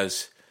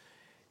because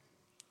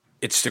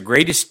it's the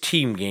greatest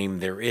team game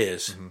there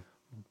is,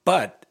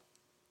 but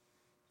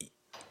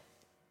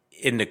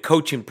in the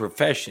coaching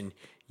profession,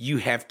 you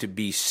have to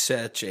be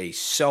such a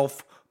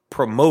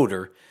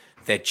self-promoter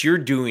that you're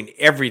doing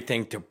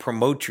everything to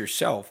promote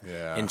yourself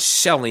and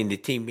selling the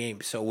team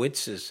game. So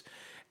it's as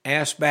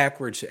ass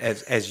backwards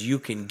as you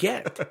can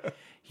get,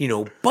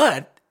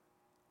 but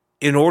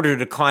in order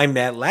to climb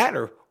that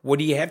ladder, what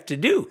do you have to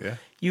do? Yeah.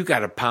 You got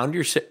to pound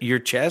your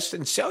chest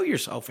and sell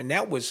yourself, and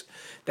that was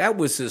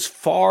as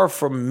far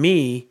from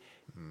me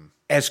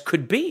as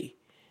could be.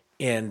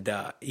 And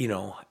I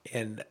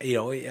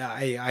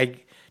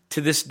to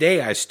this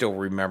day I still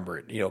remember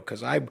it,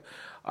 because I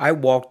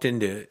walked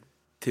into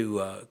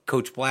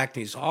Coach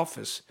Blackney's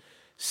office,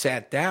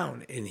 sat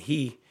down, and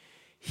he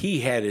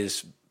had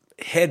his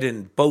head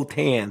in both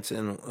hands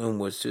and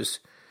was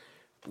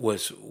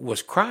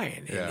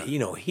crying,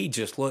 and he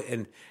just looked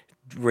and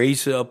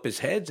raised up his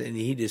head, and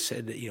he just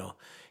said that,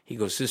 he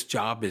goes, this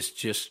job is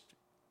just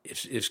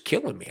is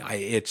killing me.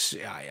 I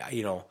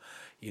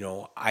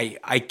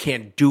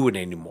can't do it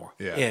anymore.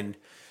 Yeah.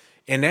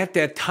 And at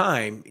that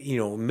time,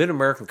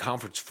 Mid-American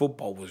Conference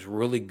football was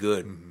really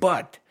good,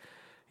 but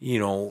we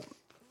had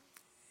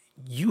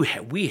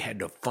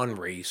to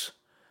fundraise.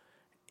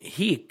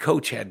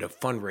 Coach had to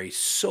fundraise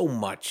so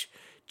much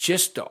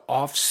just to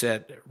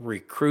offset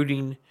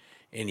recruiting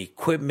and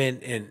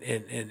equipment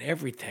and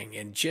everything,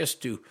 and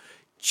just to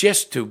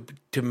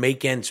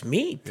make ends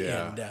meet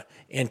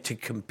and to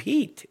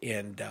compete.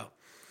 And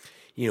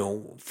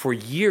for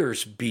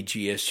years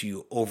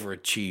BGSU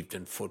overachieved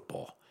in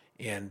football,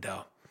 and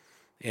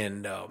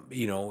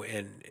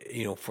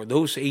for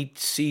those 8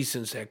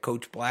 seasons that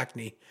Coach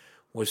Blackney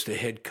was the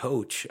head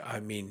coach, I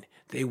mean,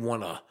 they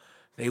won a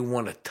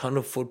ton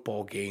of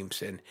football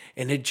games, and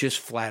it just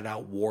flat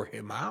out wore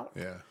him out.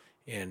 Yeah.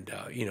 And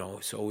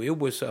so it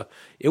was a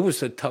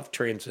tough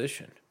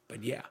transition.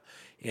 But yeah,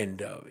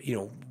 and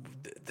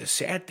the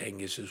sad thing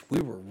is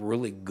we were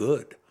really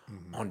good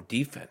on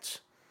defense.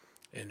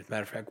 And as a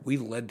matter of fact, we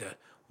led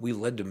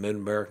the Mid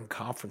American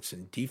Conference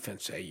in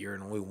defense that year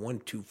and only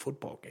won 2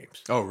 football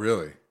games. Oh,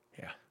 really?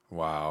 Yeah.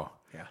 Wow.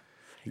 Yeah.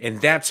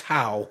 And that's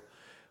how,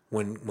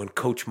 when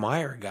Coach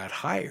Meyer got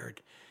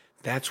hired,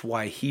 that's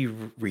why he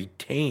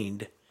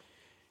retained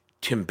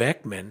Tim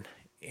Beckman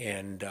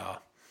and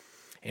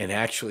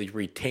actually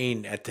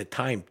retained at the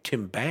time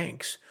Tim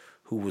Banks,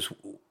 who was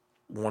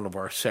one of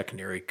our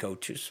secondary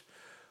coaches,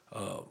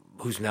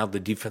 who's now the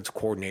defense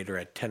coordinator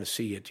at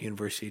Tennessee, at the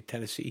University of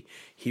Tennessee.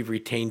 He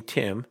retained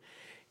Tim,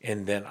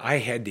 and then I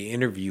had to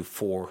interview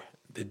for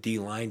the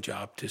D-line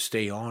job to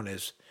stay on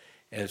as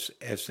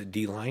the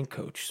D-line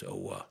coach.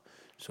 So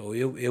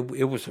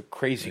it was a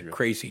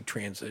crazy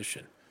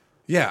transition.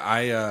 Yeah,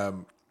 I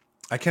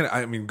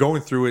mean,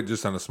 going through it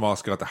just on a small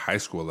scale at the high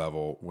school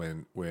level,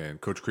 when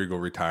Coach Kriegel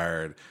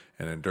retired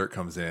and then Dirk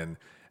comes in,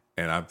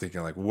 and I'm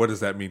thinking, like, what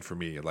does that mean for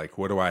me? Like,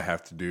 what do I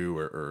have to do?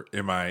 Or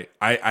am I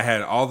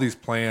had all these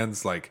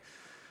plans, like,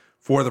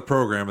 for the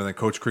program, and then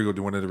Coach Kriegel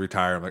wanted to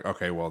retire. I'm like,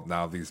 okay, well,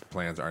 now these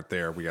plans aren't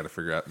there. We got to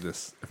figure out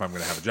this, if I'm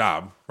going to have a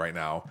job right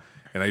now.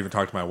 And I even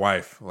talked to my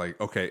wife, like,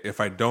 okay,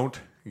 if I don't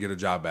get a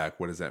job back,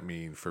 what does that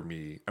mean for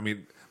me? I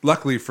mean,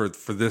 luckily for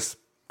this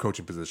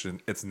coaching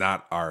position, it's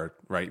not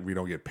right. We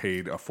don't get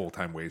paid a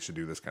full-time wage to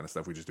do this kind of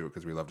stuff. We just do it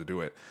because we love to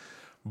do it.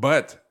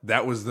 But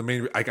that was the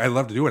main. I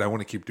love to do it. I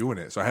want to keep doing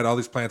it. So I had all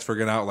these plans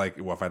figured out. Like,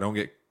 well, if I don't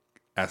get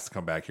asked to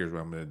come back, here's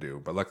what I'm going to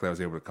do. But luckily, I was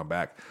able to come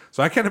back.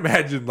 So I can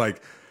imagine,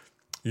 like,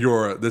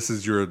 this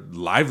is your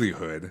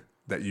livelihood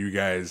that you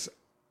guys,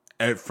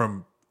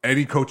 from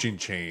any coaching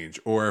change,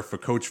 or if a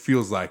coach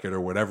feels like it or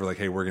whatever, like,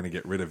 hey, we're going to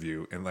get rid of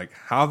you, and like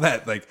how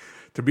that, like,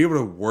 to be able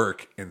to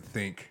work and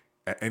think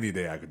any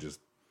day I could just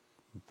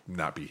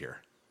not be here.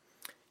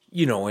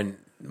 And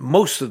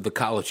most of the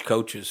college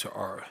coaches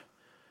are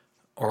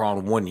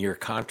on 1-year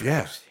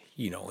contracts.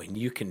 And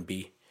you can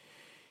be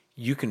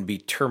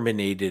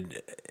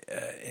terminated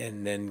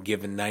and then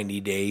given 90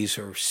 days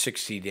or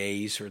 60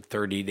 days or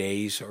 30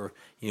 days, or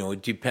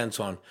it depends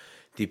on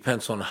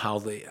how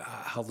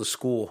the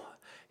school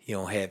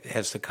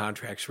has the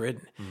contracts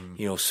written.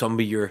 Some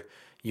of your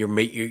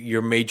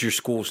major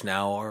schools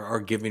now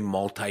are giving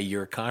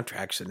multi-year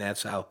contracts, and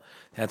that's how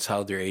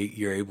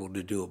you're able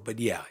to do it. But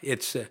yeah,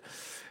 it's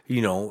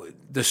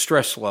the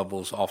stress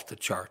levels off the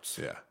charts.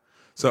 Yeah.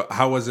 So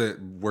how was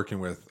it working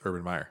with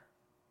Urban Meyer?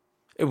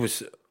 It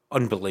was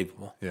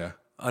unbelievable. Yeah.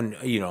 And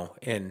you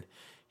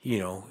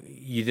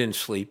didn't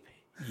sleep.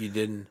 You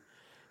didn't,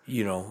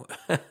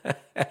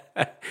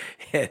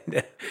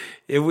 and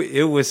it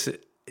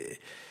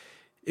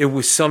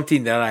was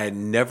something that I had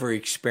never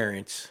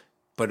experienced,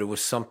 but it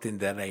was something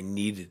that I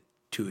needed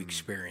to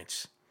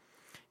experience.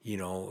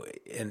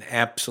 An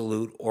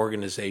absolute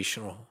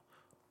organizational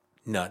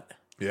nut.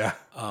 Yeah.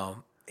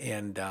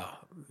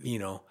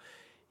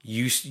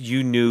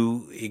 You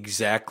knew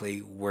exactly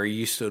where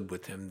you stood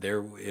with him.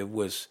 It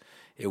was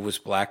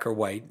black or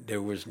white.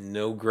 There was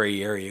no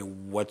gray area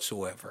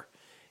whatsoever.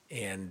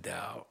 And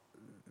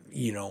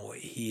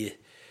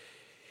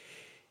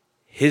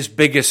his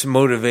biggest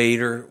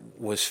motivator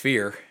was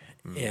fear.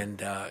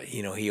 And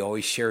he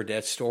always shared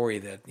that story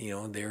that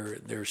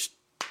there's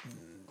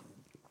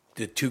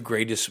the 2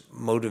 greatest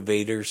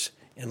motivators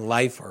in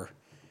life are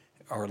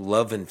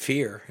love and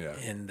fear. Yeah.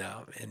 And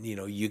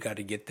you got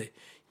to get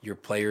your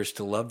players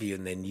to love you,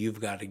 and then you've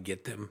got to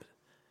get them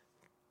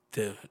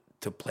to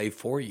play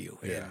for you.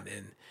 Yeah.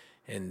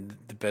 And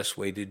the best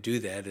way to do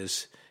that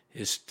is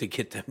to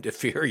get them to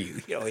fear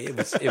you. It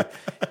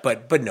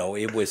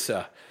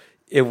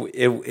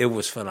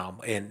was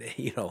phenomenal. And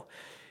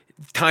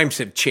times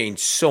have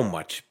changed so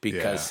much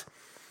because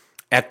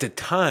at the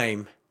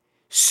time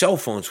cell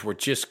phones were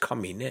just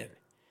coming in.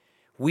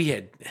 We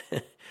had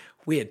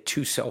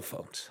 2 cell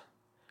phones.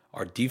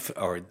 Our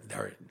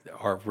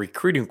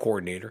recruiting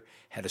coordinator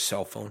had a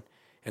cell phone,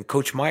 and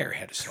Coach Meyer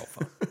had a cell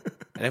phone,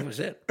 and that was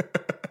it.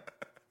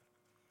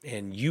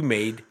 And you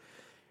made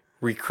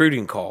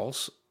recruiting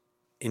calls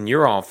in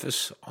your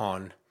office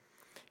on,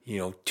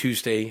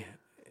 Tuesday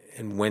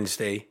and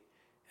Wednesday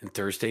and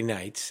Thursday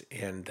nights,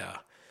 and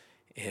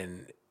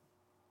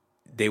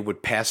they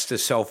would pass the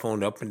cell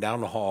phone up and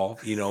down the hall,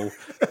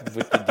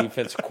 with the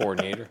defensive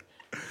coordinator.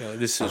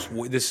 This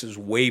is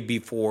way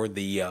before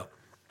the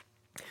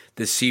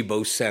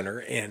SIBO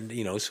Center, and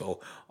so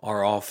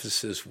our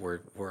offices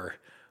were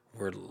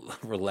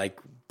like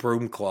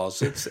broom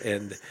closets,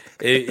 and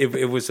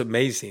it was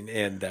amazing,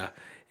 and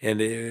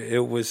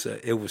it was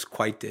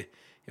quite the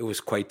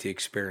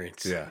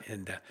experience. Yeah.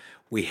 And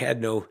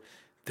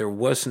there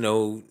was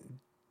no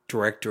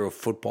director of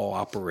football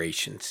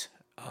operations.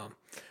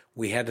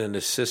 We had an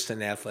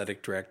assistant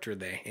athletic director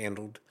that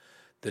handled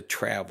the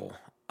travel,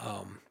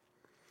 and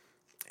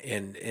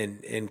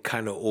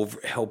kind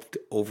of helped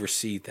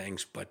oversee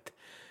things.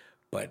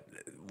 But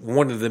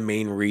one of the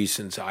main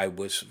reasons I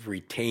was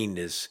retained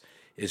is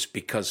is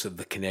because of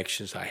the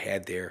connections I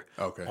had there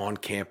on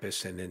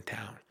campus and in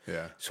town.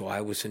 Yeah. So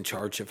I was in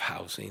charge of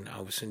housing.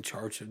 I was in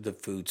charge of the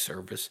food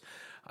service.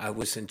 I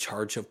was in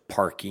charge of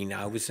parking.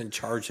 I was in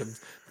charge of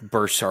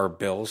bursar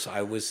bills.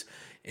 I was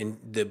in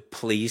the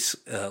police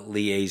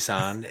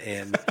liaison,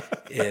 and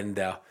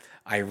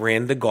I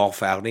ran the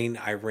golf outing.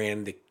 I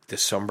ran the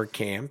summer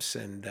camps,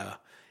 and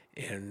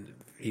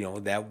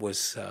that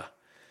was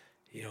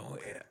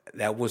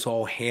that was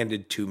all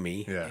handed to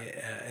me. Yeah.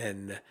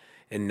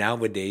 And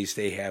nowadays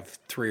they have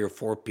 3 or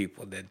 4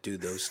 people that do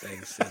those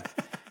things.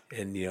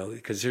 And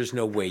because there's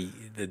no way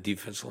the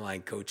defensive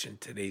line coach in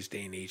today's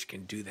day and age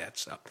can do that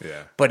stuff.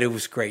 Yeah. But it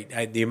was great.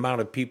 The amount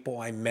of people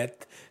I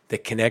met, the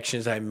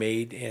connections I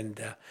made,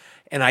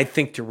 and I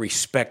think the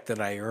respect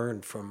that I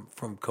earned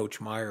from Coach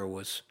Meyer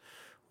was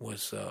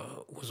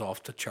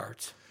off the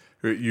charts.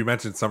 You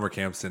mentioned summer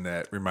camps, and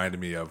that reminded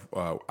me of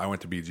I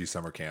went to BG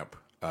summer camp,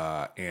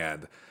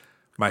 and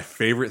my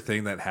favorite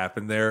thing that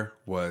happened there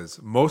was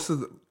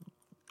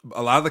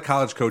a lot of the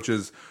college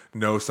coaches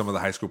know some of the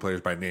high school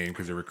players by name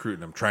because they're recruiting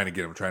them, trying to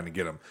get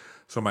them.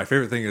 So my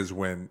favorite thing is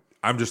when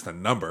I'm just a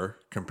number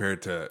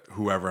compared to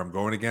whoever I'm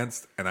going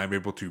against, and I'm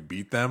able to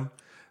beat them.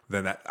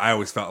 Then I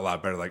always felt a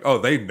lot better. Like, oh,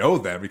 they know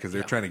them because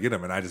they're trying to get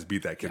them, and I just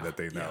beat that kid that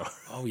they know.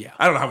 Oh yeah.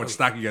 I don't know how much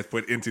stock you guys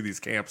put into these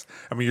camps.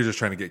 I mean, you're just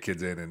trying to get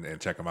kids in and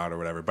check them out or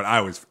whatever. But I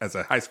always, as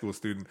a high school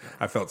student,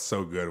 I felt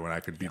so good when I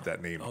could beat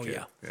that name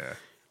kid. Yeah.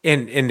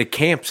 And the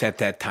camps at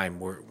that time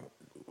were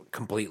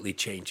completely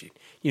changing.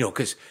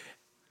 Because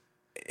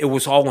it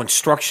was all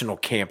instructional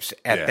camps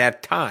at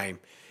that time,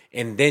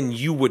 and then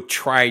you would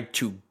try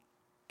to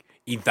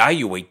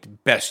evaluate the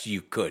best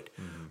you could.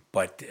 Mm-hmm.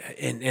 But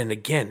and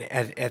again,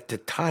 at the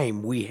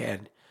time we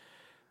had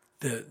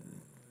the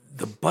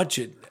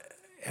budget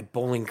at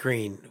Bowling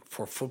Green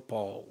for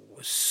football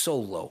was so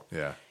low.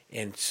 Yeah.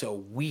 And so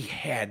we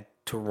had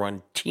to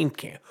run team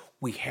camp.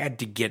 We had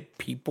to get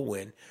people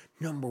in,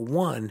 number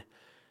one,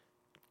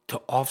 to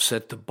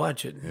offset the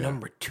budget. Yeah.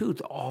 Number two,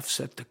 to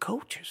offset the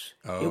coaches.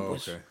 Oh, it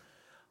was, okay.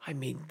 I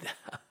mean,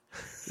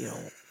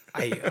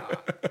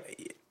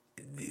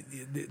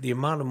 the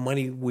amount of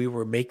money we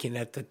were making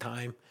at the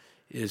time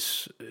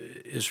is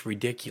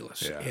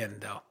ridiculous. Yeah.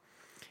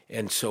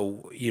 And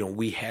so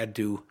we had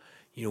to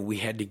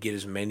get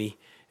as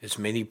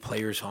many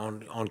players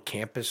on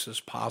campus as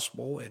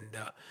possible,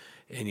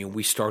 and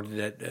we started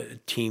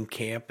at team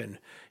camp, and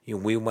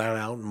we went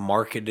out and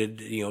marketed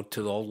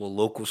to all the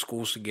local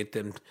schools to get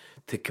them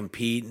to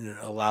compete, and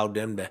allowed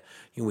them to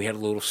we had a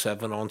little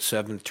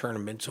 7-on-7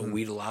 tournament, so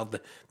we'd allow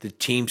the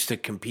teams to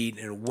compete,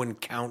 and it wouldn't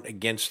count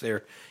against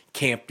their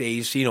camp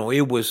days.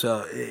 It was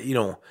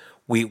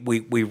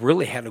we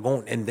really had to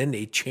go, and then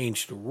they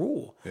changed the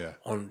rule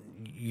on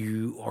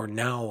you are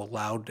now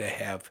allowed to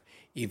have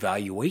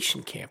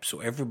evaluation camp. So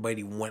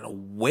everybody went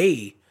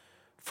away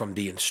from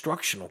the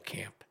instructional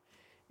camp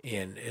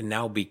and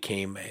now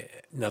became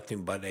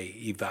nothing but a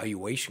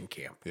evaluation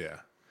camp. Yeah.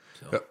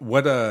 So.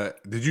 What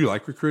did you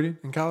like recruiting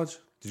in college?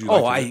 Did you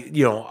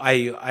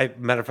I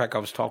matter of fact, I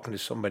was talking to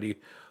somebody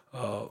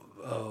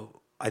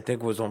I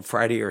think it was on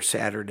Friday or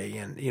Saturday,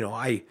 and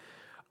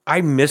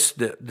I missed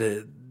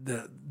the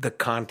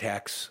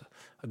contacts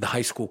of the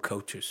high school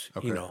coaches.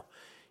 Okay.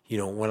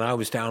 When I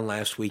was down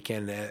last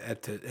weekend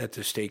at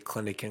the state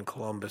clinic in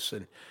Columbus,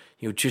 and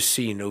just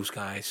seeing those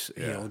guys,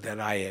 that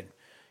I had,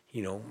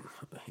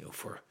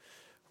 for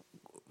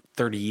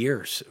 30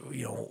 years,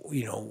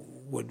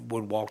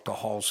 would walk the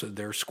halls of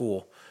their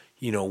school,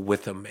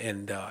 with them,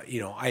 and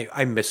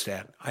I miss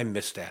that.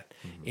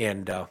 Mm-hmm.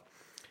 And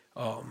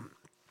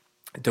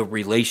the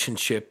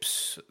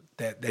relationships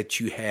that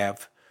you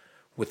have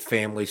with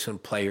families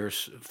and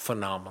players,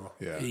 phenomenal.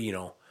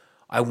 Yeah.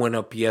 I went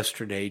up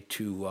yesterday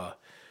to,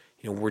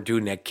 we're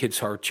doing that Kids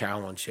Heart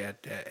Challenge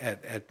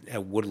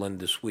at Woodland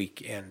this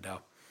week, and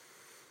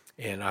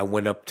I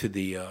went up to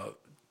the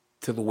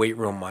weight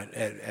room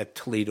at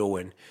Toledo,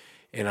 and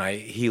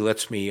he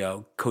lets me,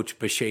 Coach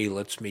Bichet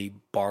lets me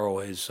borrow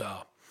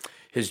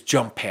his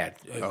jump pad,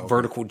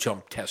 vertical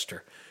jump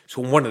tester.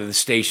 So one of the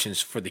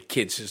stations for the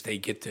kids is they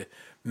get to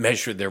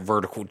measure their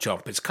vertical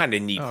jump. It's kind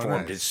of neat for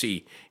them to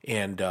see,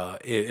 and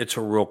it's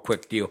a real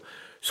quick deal.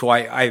 So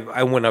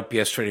I went up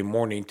yesterday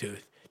morning to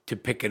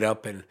pick it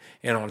up, and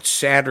on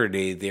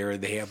Saturday there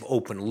they have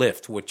open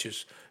lift, which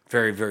is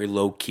very, very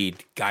low key.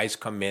 Guys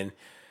come in,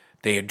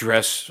 they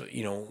address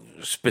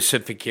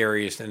specific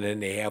areas, and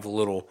then they have a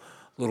little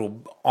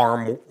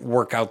arm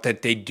workout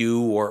that they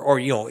do, or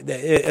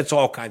it's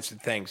all kinds of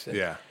things.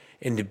 Yeah.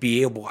 And to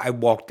be able, I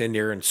walked in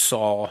there and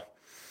saw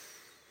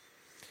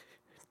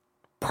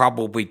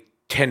probably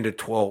 10 to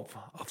 12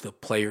 of the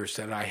players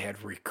that I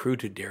had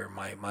recruited there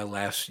my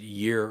last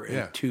year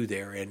and two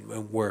there,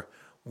 and were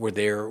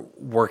there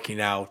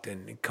working out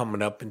and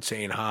coming up and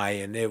saying hi,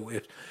 and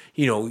it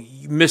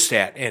you miss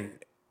that, and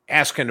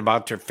asking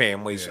about their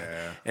families,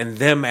 and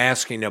them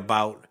asking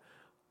about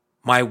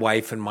my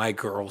wife and my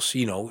girls.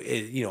 You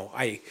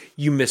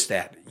miss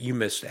that,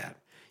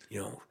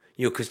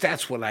 because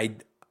that's what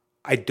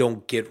I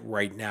don't get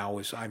right now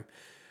is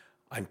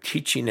I'm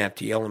teaching at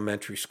the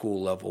elementary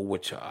school level,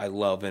 which I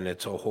love, and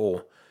it's a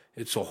whole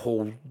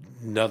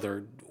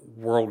nother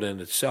world in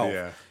itself.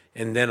 Yeah.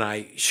 And then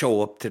I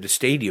show up to the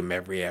stadium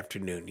every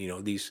afternoon.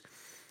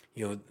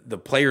 The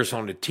players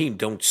on the team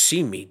don't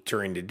see me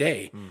during the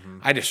day. Mm-hmm.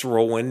 I just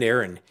roll in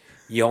there and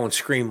yell and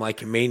scream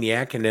like a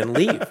maniac and then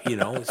leave,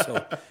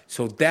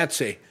 So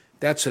that's a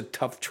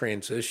tough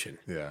transition,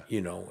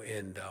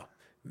 and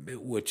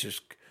which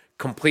is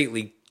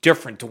completely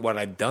different to what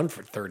I've done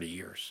for 30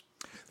 years.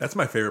 That's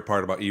my favorite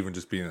part about even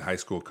just being a high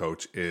school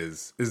coach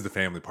is the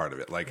family part of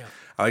it. Like,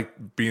 I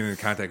like being in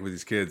contact with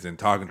these kids and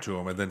talking to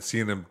them and then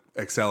seeing them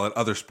excel at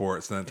other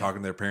sports and then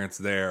talking to their parents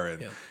there.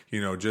 And,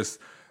 just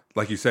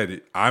like you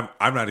said, I'm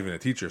not even a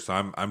teacher. So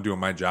I'm doing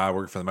my job,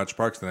 working for the Metro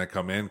Parks. Then I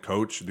come in,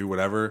 coach, do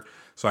whatever.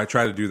 So I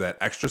try to do that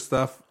extra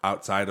stuff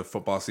outside of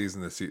football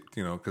season,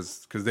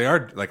 because they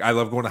are, like, I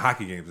love going to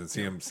hockey games and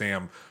seeing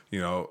Sam,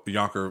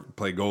 Yonker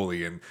play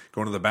goalie and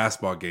going to the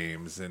basketball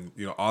games and,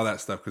 all that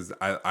stuff. Because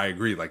I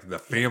agree, like, the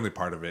family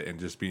part of it and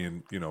just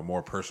being,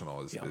 more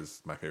personal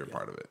is my favorite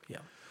part of it. Yeah.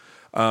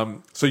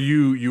 So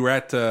you were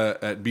at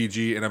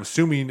BG, and I'm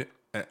assuming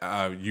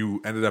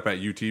you ended up at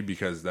UT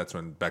because that's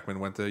when Beckman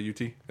went to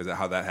UT? Is that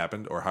how that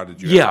happened? Or how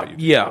did you end up at UT?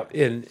 Yeah.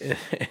 And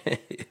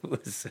it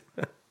was...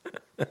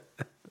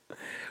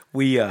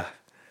 We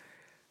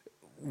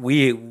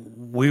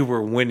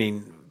were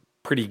winning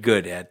pretty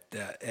good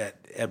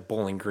at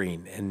Bowling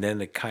Green, and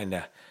then it kind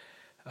of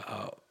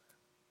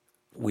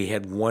we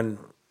had one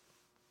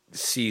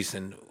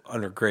season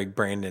under Greg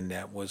Brandon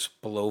that was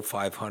below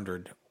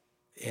 500,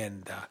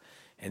 and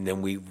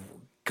then we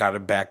got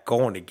it back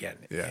going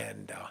again. Yeah.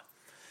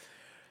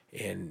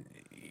 And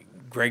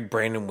Greg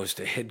Brandon was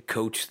the head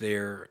coach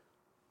there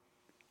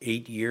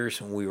 8 years,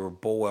 and we were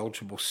bowl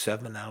eligible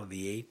 7 out of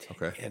the 8.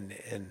 Okay.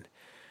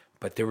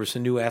 But there was a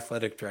new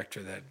athletic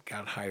director that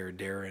got hired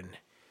there, and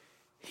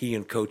he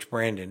and Coach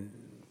Brandon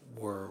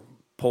were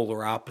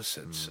polar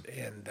opposites,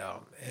 and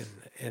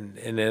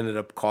ended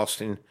up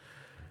costing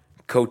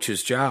Coach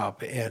his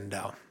job. And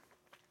as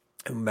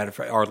a matter of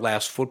fact, our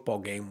last football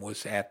game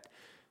was at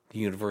the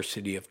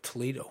University of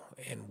Toledo,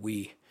 and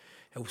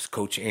it was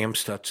Coach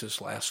Amstutz's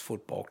last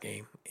football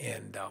game,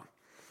 and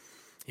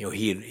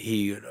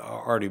he had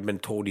already been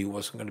told he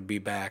wasn't going to be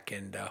back,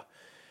 and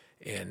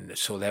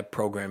so that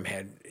program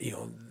had,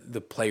 the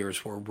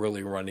players were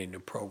really running the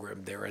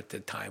program there at the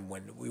time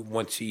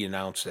once he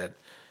announced that,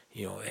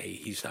 hey,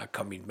 he's not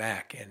coming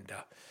back. And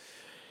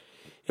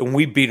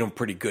we beat him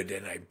pretty good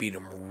that night. Beat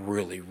him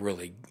really,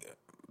 really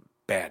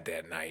bad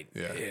that night.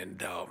 Yeah.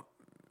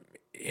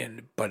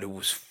 But it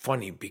was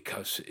funny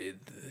because,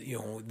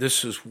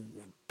 this is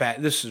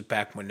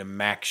back when the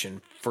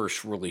Maction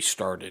first really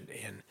started.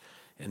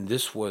 And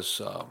this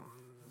was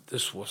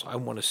I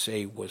want to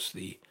say was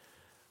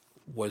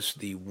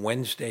the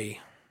Wednesday.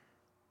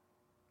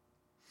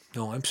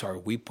 No, I'm sorry.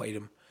 We played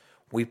him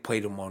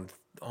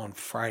on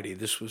Friday.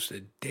 This was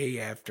the day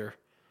after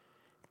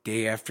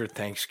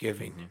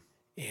Thanksgiving,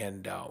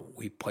 and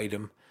we played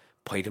him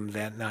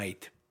that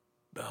night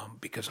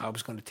because I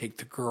was going to take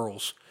the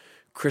girls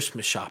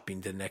Christmas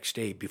shopping the next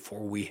day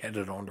before we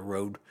headed on the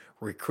road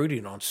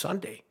recruiting on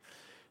Sunday.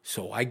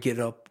 So I get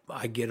up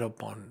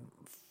on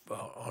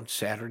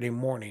Saturday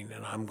morning,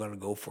 and I'm going to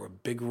go for a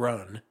big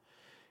run.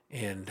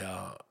 And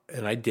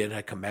I did.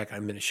 I come back.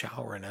 I'm in the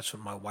shower, and that's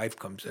when my wife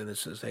comes in and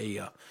says, "Hey,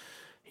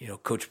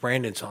 Coach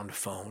Brandon's on the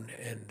phone."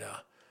 And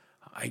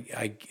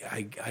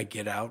I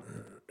get out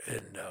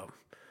and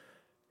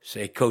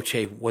say, "Coach,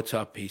 hey, what's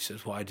up?" He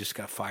says, "Well, I just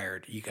got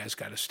fired. You guys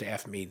got a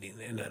staff meeting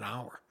in an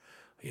hour,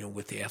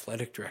 with the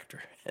athletic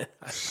director." I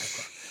was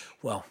like,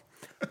 well,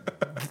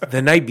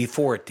 the night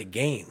before at the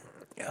game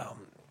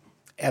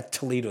at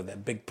Toledo,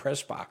 that big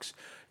press box,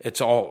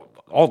 it's all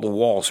the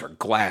walls are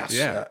glass.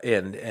 Yeah.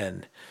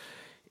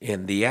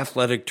 And the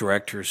athletic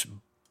director's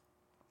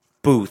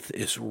booth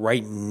is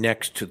right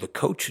next to the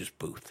coach's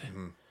booth.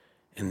 Mm-hmm.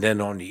 And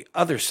then on the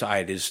other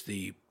side is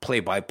the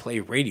play-by-play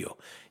radio.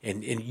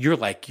 And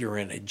you're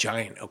in a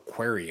giant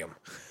aquarium.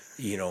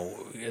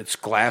 It's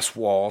glass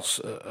walls,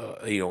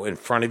 in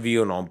front of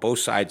you and on both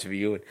sides of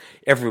you, and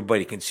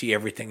everybody can see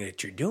everything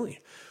that you're doing.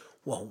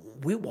 Well,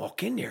 we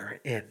walk in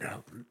there, and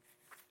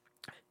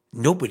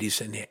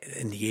nobody's in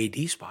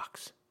the AD's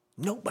box.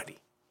 Nobody.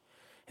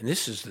 And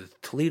this is the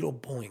Toledo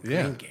Bowling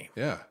Green game.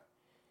 Yeah.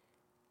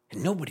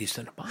 And nobody's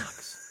in the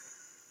box.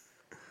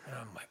 And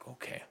I'm like,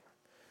 okay.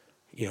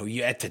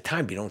 You at the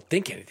time you don't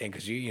think anything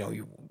because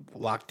you're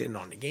locked in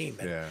on the game.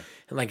 And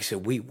like I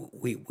said, we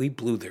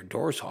blew their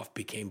doors off,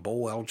 became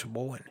bowl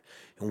eligible,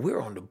 and we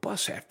were on the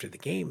bus after the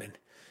game,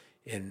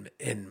 and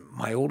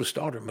my oldest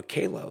daughter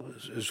Michaela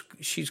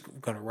she's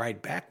going to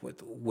ride back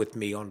with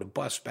me on the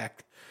bus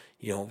back.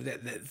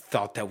 That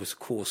thought that was the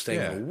coolest thing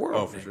in the world.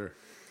 Oh, for sure.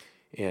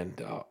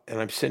 And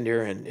I'm sitting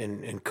there,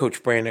 and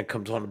Coach Brandon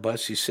comes on the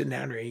bus. He's sitting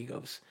down there. He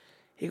goes,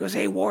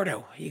 "Hey,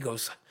 Wardo."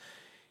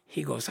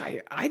 He goes,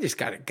 I just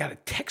got a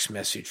text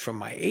message from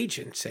my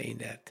agent saying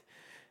that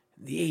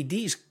the AD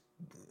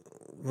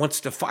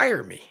wants to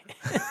fire me.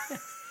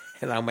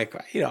 And I'm like,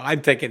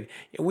 I'm thinking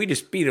we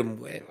just beat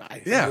them.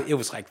 It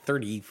was like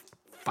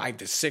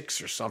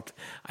 35-6 or something.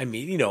 I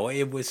mean,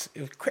 it was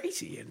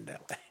crazy. And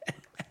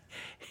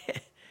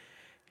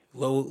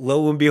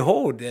lo and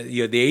behold,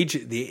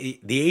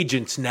 the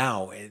agents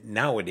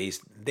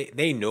nowadays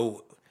they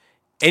know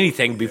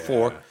anything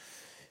before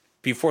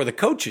the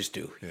coaches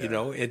do.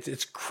 Yeah.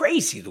 It's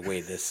crazy the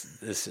way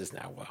this is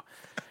now.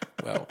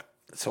 Well,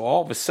 so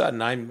all of a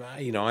sudden I'm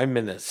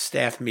in a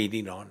staff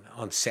meeting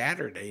on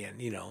Saturday, and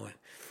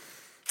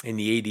and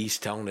the AD's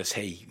telling us,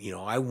 hey,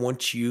 I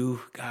want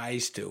you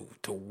guys to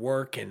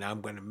work, and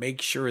I'm going to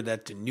make sure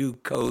that the new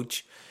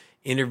coach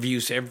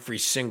interviews every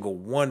single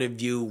one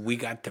of you. We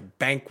got the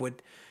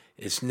banquet.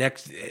 It's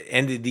next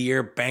end of the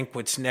year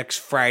banquet's next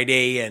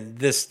Friday, and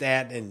this,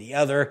 that, and the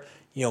other.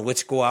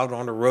 Let's go out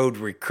on the road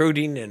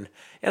recruiting. And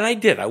I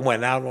did. I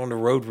went out on the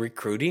road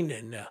recruiting,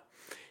 and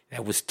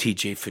that was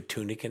TJ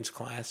Fatunikin's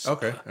class.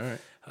 Okay, all right.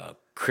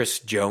 Chris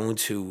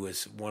Jones, who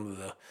was one of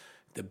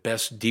the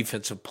best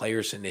defensive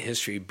players in the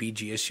history of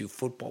BGSU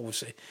football,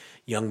 was a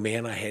young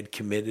man I had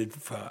committed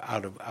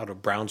out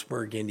of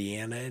Brownsburg,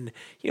 Indiana. And,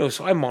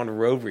 so I'm on the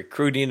road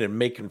recruiting and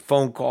making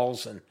phone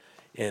calls and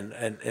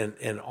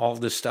all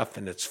this stuff.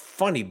 And it's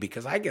funny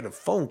because I get a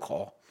phone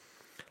call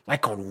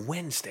like on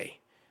Wednesday.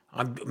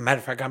 Matter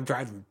of fact, I'm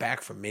driving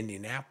back from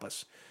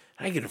Indianapolis.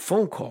 I get a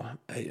phone call.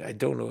 I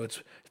don't know.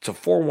 It's a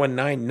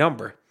 419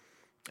 number,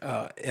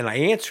 and I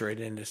answer it,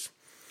 and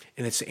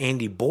it's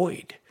Andy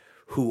Boyd,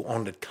 who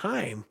at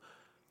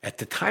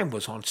the time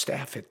was on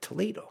staff at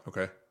Toledo.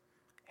 Okay.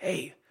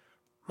 Hey,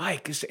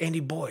 Mike, it's Andy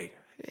Boyd.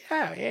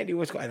 Yeah, Andy,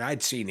 what's going on?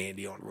 I'd seen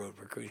Andy on the road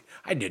recruiting.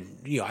 I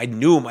didn't, I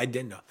knew him. I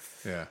didn't know.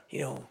 Yeah.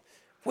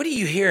 What are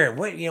you hearing?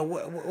 What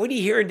are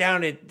you hearing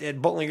down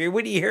at Bowling Green?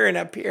 What are you hearing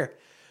up here?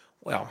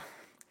 Well,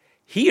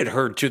 he had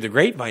heard through the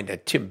grapevine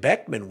that Tim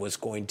Beckman was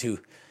going to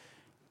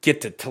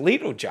get the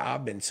Toledo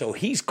job, and so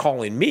he's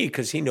calling me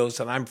because he knows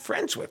that I'm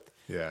friends with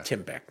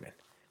Tim Beckman.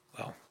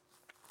 Well,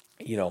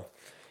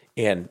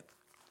 and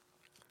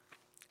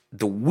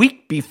the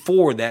week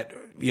before that,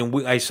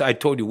 I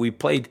told you we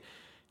played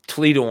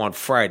Toledo on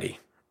Friday,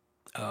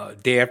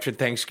 day after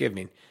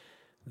Thanksgiving.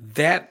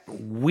 That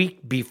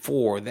week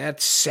before, that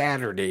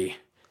Saturday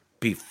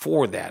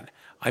before that,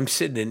 I'm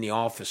sitting in the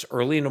office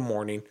early in the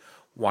morning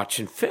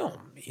watching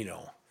film,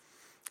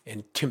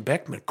 and Tim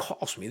Beckman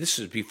calls me. This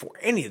is before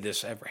any of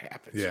this ever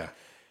happens. Yeah.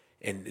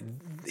 And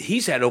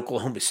he's at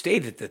Oklahoma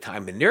State at the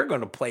time, and they're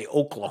going to play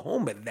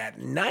Oklahoma that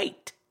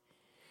night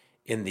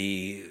in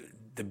the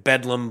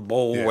Bedlam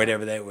Bowl,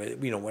 whatever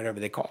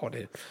they call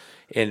it.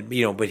 And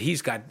but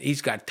he's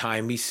got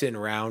time. He's sitting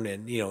around,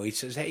 and he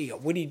says, "Hey,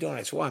 what are you doing?"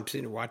 I said, "Well, I'm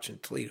sitting here watching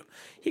Toledo."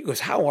 He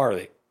goes, "How are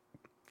they?"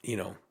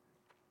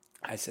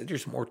 I said,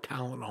 "There's more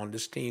talent on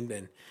this team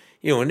than."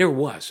 And there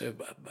was a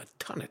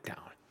ton of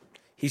talent.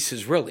 He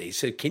says, "Really?" He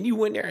said, "Can you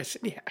win there?" I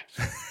said,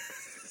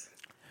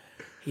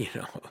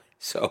 "Yeah."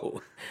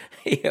 So,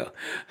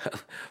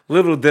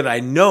 little did I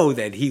know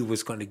that he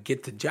was going to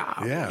get the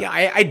job. Yeah,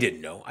 I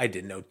didn't know.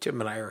 Tim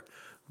and I are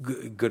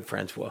good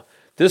friends. Well,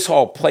 this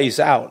all plays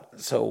out.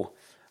 So,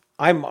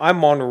 I'm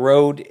on the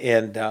road,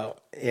 and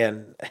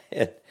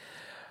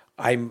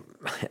I'm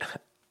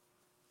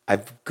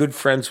good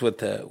friends with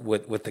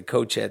the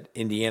coach at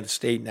Indiana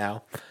State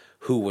now,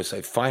 who was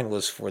a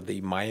finalist for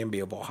the Miami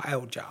of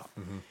Ohio job.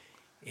 Mm-hmm.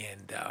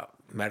 And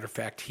matter of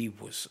fact, he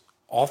was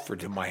offered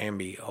the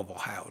Miami of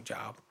Ohio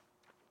job,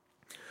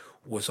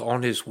 was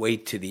on his way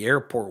to the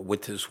airport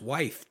with his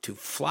wife to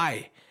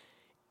fly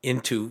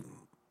into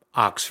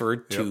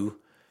Oxford to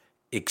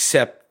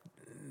accept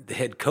the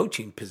head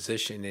coaching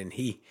position. And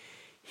he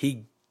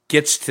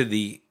gets to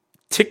the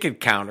ticket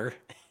counter,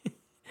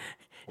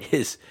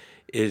 is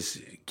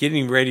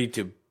getting ready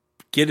to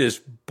get his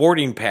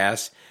boarding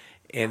pass,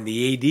 and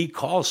the AD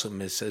calls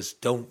him and says,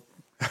 "Don't."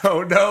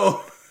 Oh,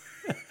 no.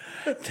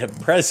 The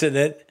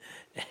president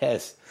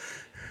has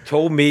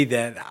told me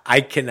that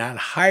I cannot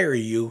hire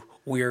you.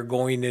 We are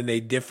going in a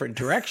different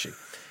direction.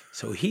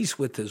 So he's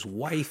with his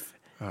wife,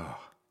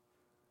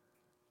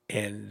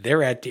 and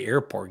they're at the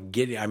airport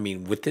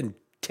within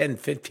 10,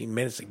 15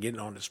 minutes of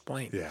getting on this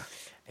plane. Yeah.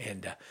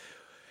 And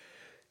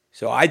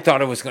so I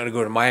thought I was going to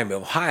go to Miami,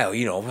 Ohio.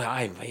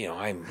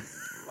 I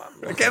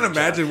can't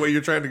imagine what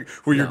you're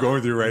you're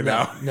going through right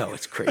now. No,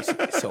 it's crazy.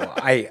 So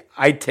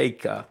I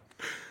take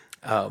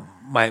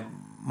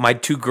my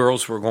two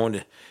girls were going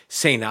to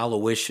St.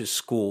 Aloysius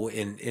School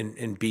in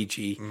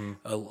BG,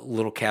 a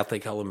little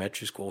Catholic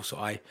elementary school. So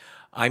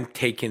I'm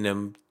taking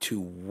them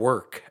to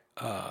work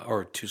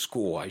or to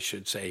school, I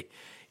should say,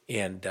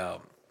 and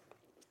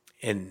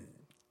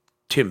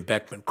Tim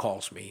Beckman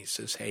calls me. He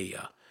says, "Hey,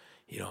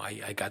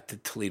 I got the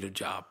Toledo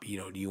job.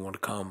 Do you want to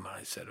come?" And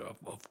I said,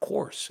 "Of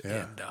course."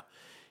 Yeah.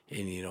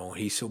 And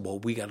he said, "Well,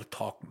 we got to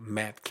talk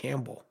Matt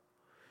Campbell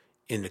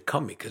into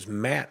coming," because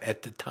Matt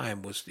at the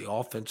time was the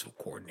offensive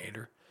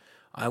coordinator.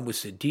 I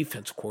was the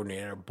defense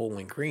coordinator at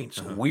Bowling Green,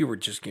 so we were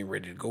just getting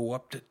ready to go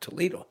up to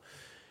Toledo.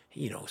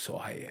 So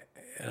I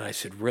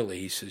said, "Really?"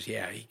 He says,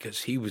 "Yeah,"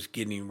 because he was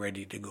getting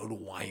ready to go to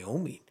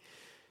Wyoming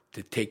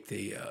to take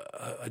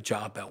a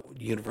job at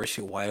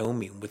University of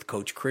Wyoming with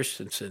Coach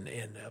Christensen,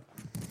 and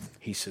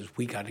he says,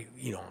 we got to,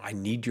 I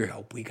need your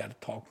help. We got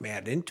to talk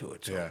Matt into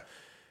it. So,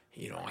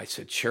 I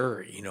said,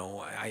 sure.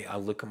 I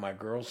look at my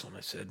girls and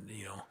I said,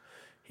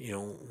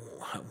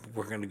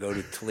 we're going to go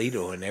to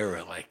Toledo, and they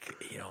were like,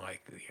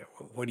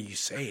 what are you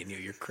saying?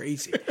 You're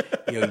crazy.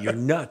 You're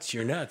nuts.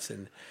 You're nuts.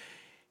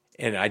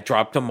 And I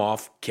dropped them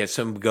off, kiss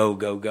them, go,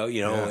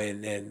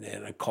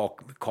 and I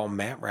call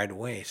Matt right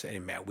away. I said, hey,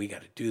 Matt, we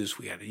got to do this.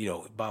 We got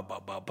to, blah, blah,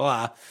 blah,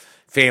 blah.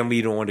 Family,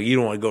 you don't want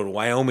to go to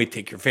Wyoming,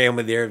 take your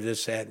family there,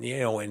 this, that,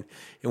 and,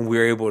 and we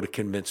were able to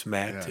convince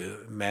Matt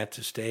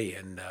to stay.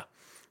 And,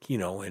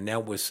 and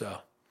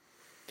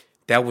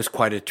that was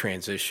quite a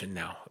transition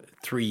now.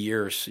 3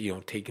 years,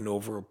 taking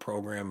over a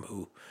program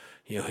who,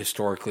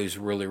 historically is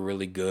really,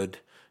 really good,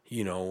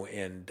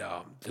 and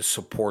the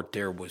support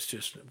there was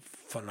just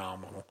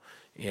phenomenal.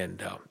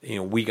 And,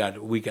 we got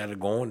it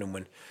going.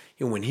 And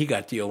when he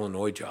got the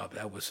Illinois job,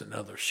 that was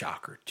another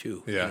shocker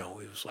too. Yeah.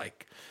 It was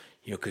like,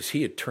 because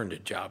he had turned the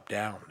job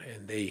down,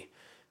 and they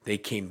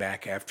came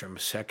back after him a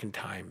second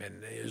time,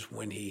 and it was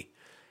when he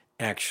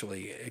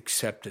actually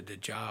accepted the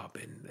job,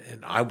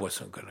 and I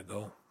wasn't going to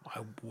go.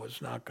 I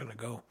was not going to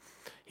go.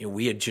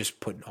 We had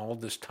just put all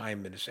this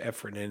time and this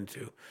effort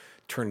into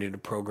turning the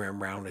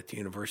program around at the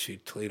University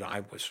of Toledo. I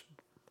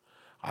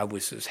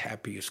was as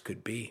happy as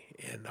could be,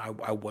 and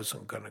I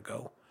wasn't going to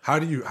go. How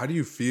do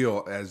you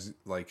feel as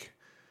like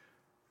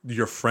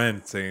your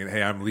friend saying,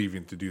 "Hey, I'm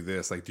leaving to do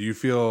this"? Like, do you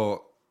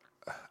feel?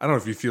 I don't know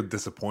if you feel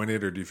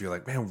disappointed, or do you feel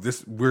like, man,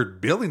 we're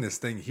building this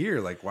thing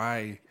here. Like,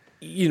 why?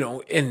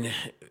 And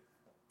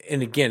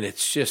again,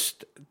 it's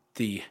just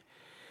the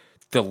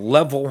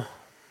level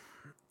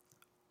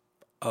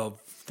of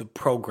the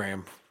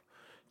program.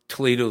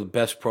 Toledo, the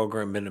best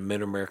program in the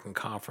Mid-American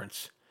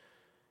Conference,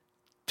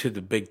 to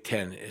the Big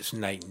Ten is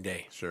night and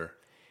day. Sure.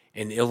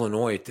 And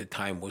Illinois at the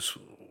time was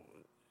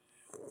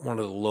one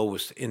of the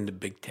lowest in the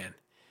Big Ten,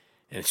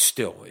 and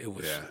still it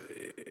was.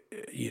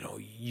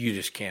 You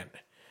just can't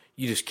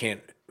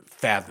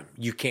fathom.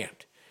 You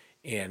can't,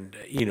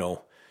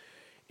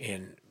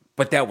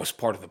 but that was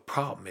part of the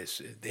problem.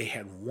 Is they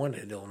had won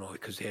in Illinois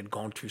because they had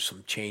gone through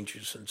some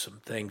changes and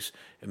some things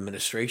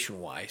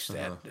administration wise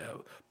that,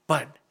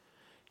 but.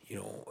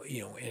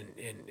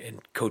 And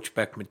Coach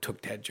Beckman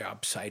took that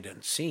job sight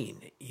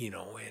unseen,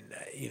 and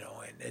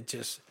it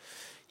just,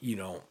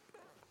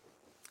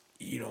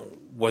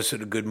 was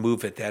it a good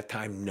move at that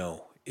time?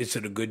 No. Is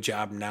it a good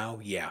job now?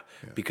 Yeah.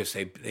 Because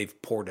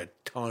they've poured a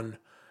ton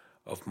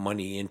of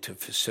money into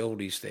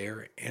facilities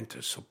there and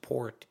to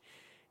support,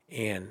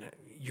 and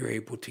you're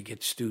able to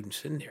get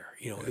students in there.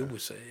 It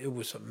was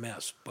a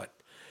mess, but,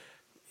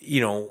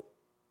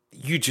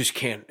 you just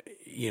can't,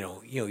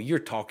 you're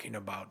talking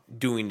about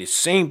doing the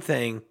same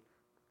thing,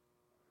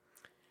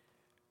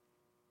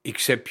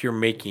 except you're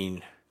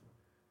making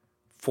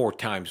 4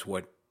 times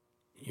what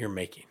you're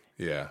making.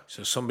 Yeah.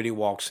 So somebody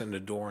walks in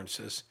the door and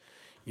says,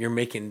 you're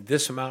making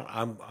this amount,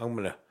 I'm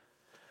going to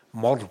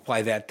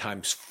multiply that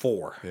times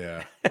 4.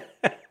 Yeah.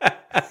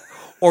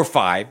 Or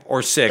 5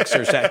 or 6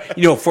 or 7,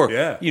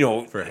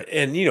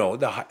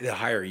 the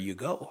higher you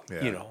go,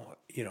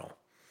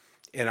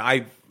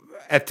 and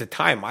at the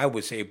time, I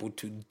was able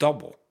to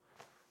double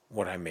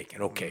what I'm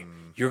making. Okay,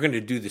 you're going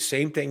to do the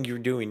same thing you're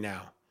doing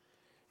now,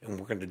 and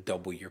we're going to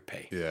double your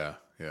pay. Yeah,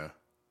 yeah.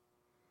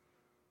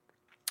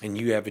 And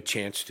you have a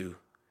chance to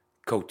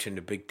coach in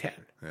the Big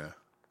Ten. Yeah.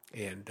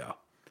 And,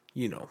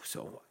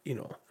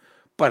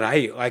 but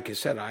like I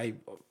said, I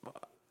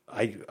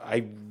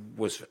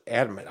was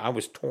adamant. I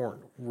was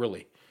torn,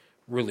 really,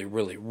 really,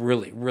 really,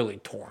 really, really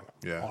torn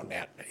on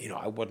that.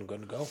 I wasn't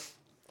going to go.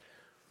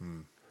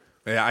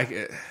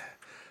 Yeah,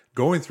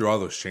 going through all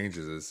those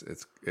changes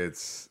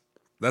it's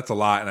that's a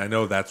lot, and I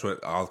know that's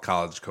what all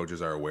college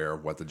coaches are aware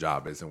of, what the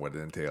job is and what it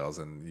entails,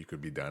 and you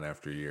could be done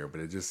after a year.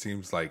 But it just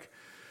seems like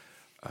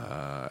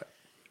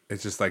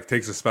it's just like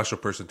takes a special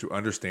person to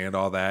understand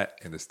all that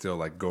and to still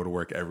like go to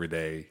work every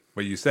day.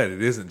 But you said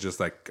it isn't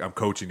just like I'm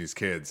coaching these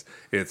kids.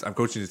 I'm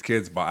coaching these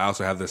kids, but I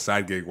also have this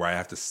side gig where I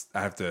have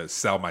to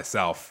sell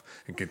myself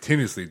and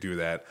continuously do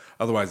that.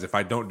 Otherwise, if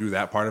I don't do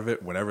that part of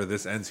it, whenever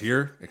this ends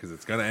here, because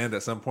it's going to end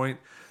at some point,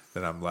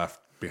 then I'm left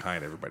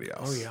behind everybody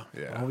else. Oh yeah.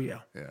 Yeah. Oh yeah.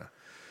 Yeah.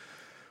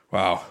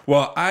 Wow.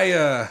 Well,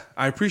 I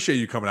appreciate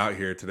you coming out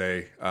here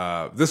today.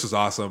 This was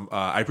awesome.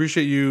 I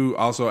appreciate you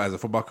also as a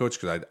football coach,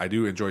 because I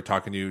do enjoy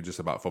talking to you just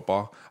about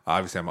football.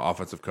 Obviously, I'm an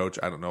offensive coach.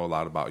 I don't know a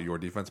lot about your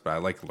defense, but I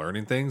like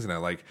learning things, and I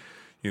like,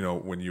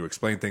 when you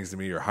explain things to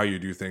me or how you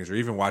do things, or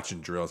even watching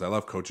drills. I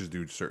love coaches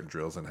do certain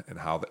drills and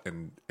how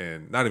and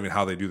not even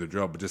how they do the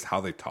drill, but just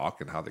how they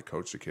talk and how they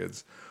coach the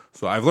kids.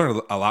 So I've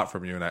learned a lot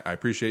from you, and I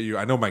appreciate you.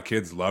 I know my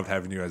kids loved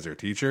having you as their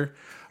teacher.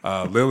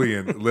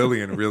 Lillian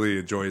really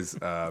enjoys.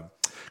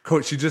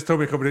 Coach, she just told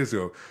me a couple days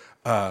ago,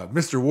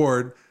 Mr.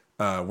 Ward,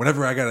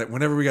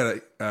 whenever we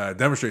gotta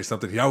demonstrate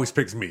something, he always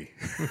picks me.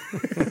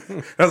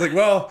 I was like,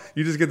 well,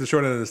 you just get the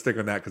short end of the stick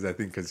on that because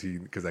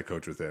I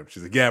coach with him.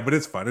 She's like, yeah, but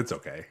it's fun, it's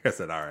okay. I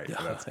said, all right,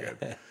 so that's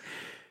good.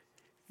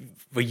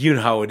 but you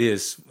know how it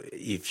is.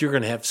 If you're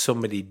going to have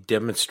somebody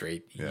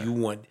demonstrate, you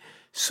want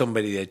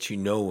somebody that you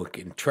know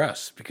can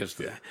trust, because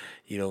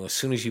as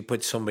soon as you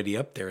put somebody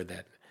up there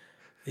that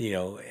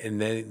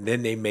and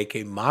then they make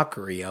a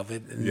mockery of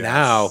it, and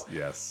now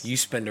you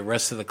spend the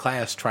rest of the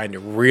class trying to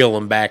reel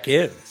them back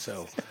in.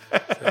 So.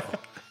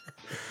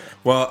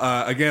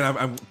 Well, again,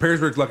 I'm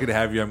Perrysburg's lucky to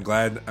have you. I'm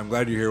glad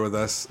you're here with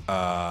us,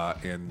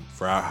 and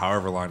for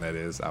however long that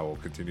is, I will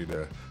continue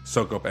to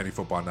soak up any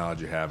football knowledge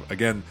you have.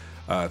 Again,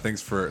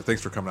 thanks for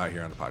coming out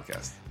here on the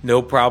podcast.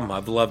 No problem.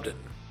 I've loved it.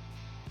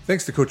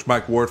 Thanks to Coach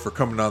Mike Ward for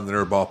coming on the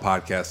Nerdball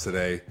podcast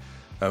today.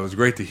 It was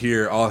great to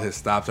hear all his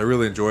stops. I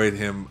really enjoyed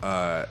him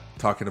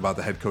talking about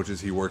the head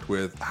coaches he worked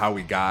with, how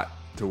he got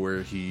to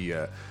where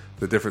the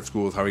different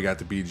schools, how he got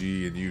to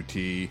BG and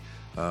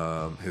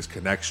UT, his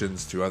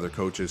connections to other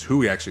coaches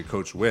who he actually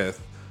coached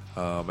with.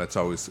 That's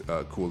always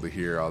cool to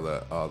hear all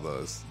the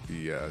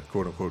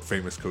quote unquote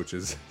famous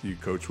coaches you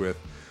coach with,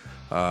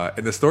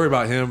 and the story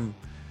about him,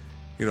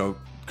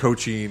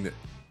 coaching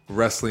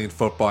wrestling,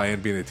 football,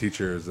 and being a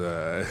teacher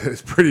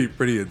is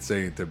pretty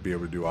insane to be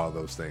able to do all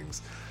those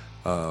things.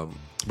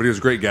 But he was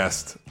a great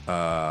guest,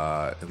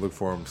 and look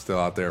for him still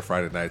out there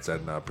Friday nights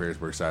at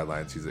Perrysburg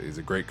sidelines. He's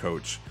a great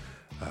coach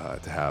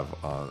to have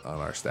on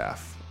our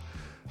staff.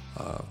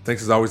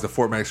 Thanks as always to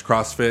Fort Max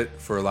CrossFit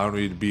for allowing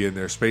me to be in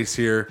their space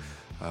here.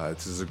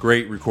 This is a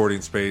great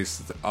recording space.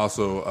 It's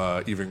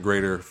also even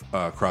greater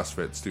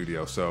CrossFit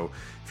studio. So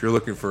if you're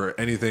looking for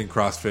anything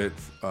CrossFit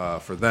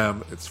for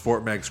them, it's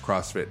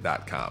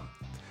fortmaxcrossfit.com.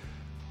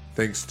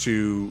 Thanks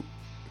to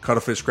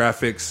Cuttlefish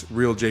Graphics,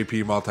 Real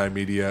JP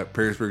Multimedia,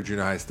 Perrysburg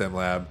Junior High STEM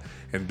Lab,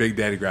 and Big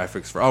Daddy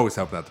Graphics for always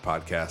helping out the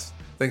podcast.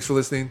 Thanks for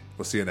listening.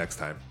 We'll see you next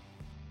time.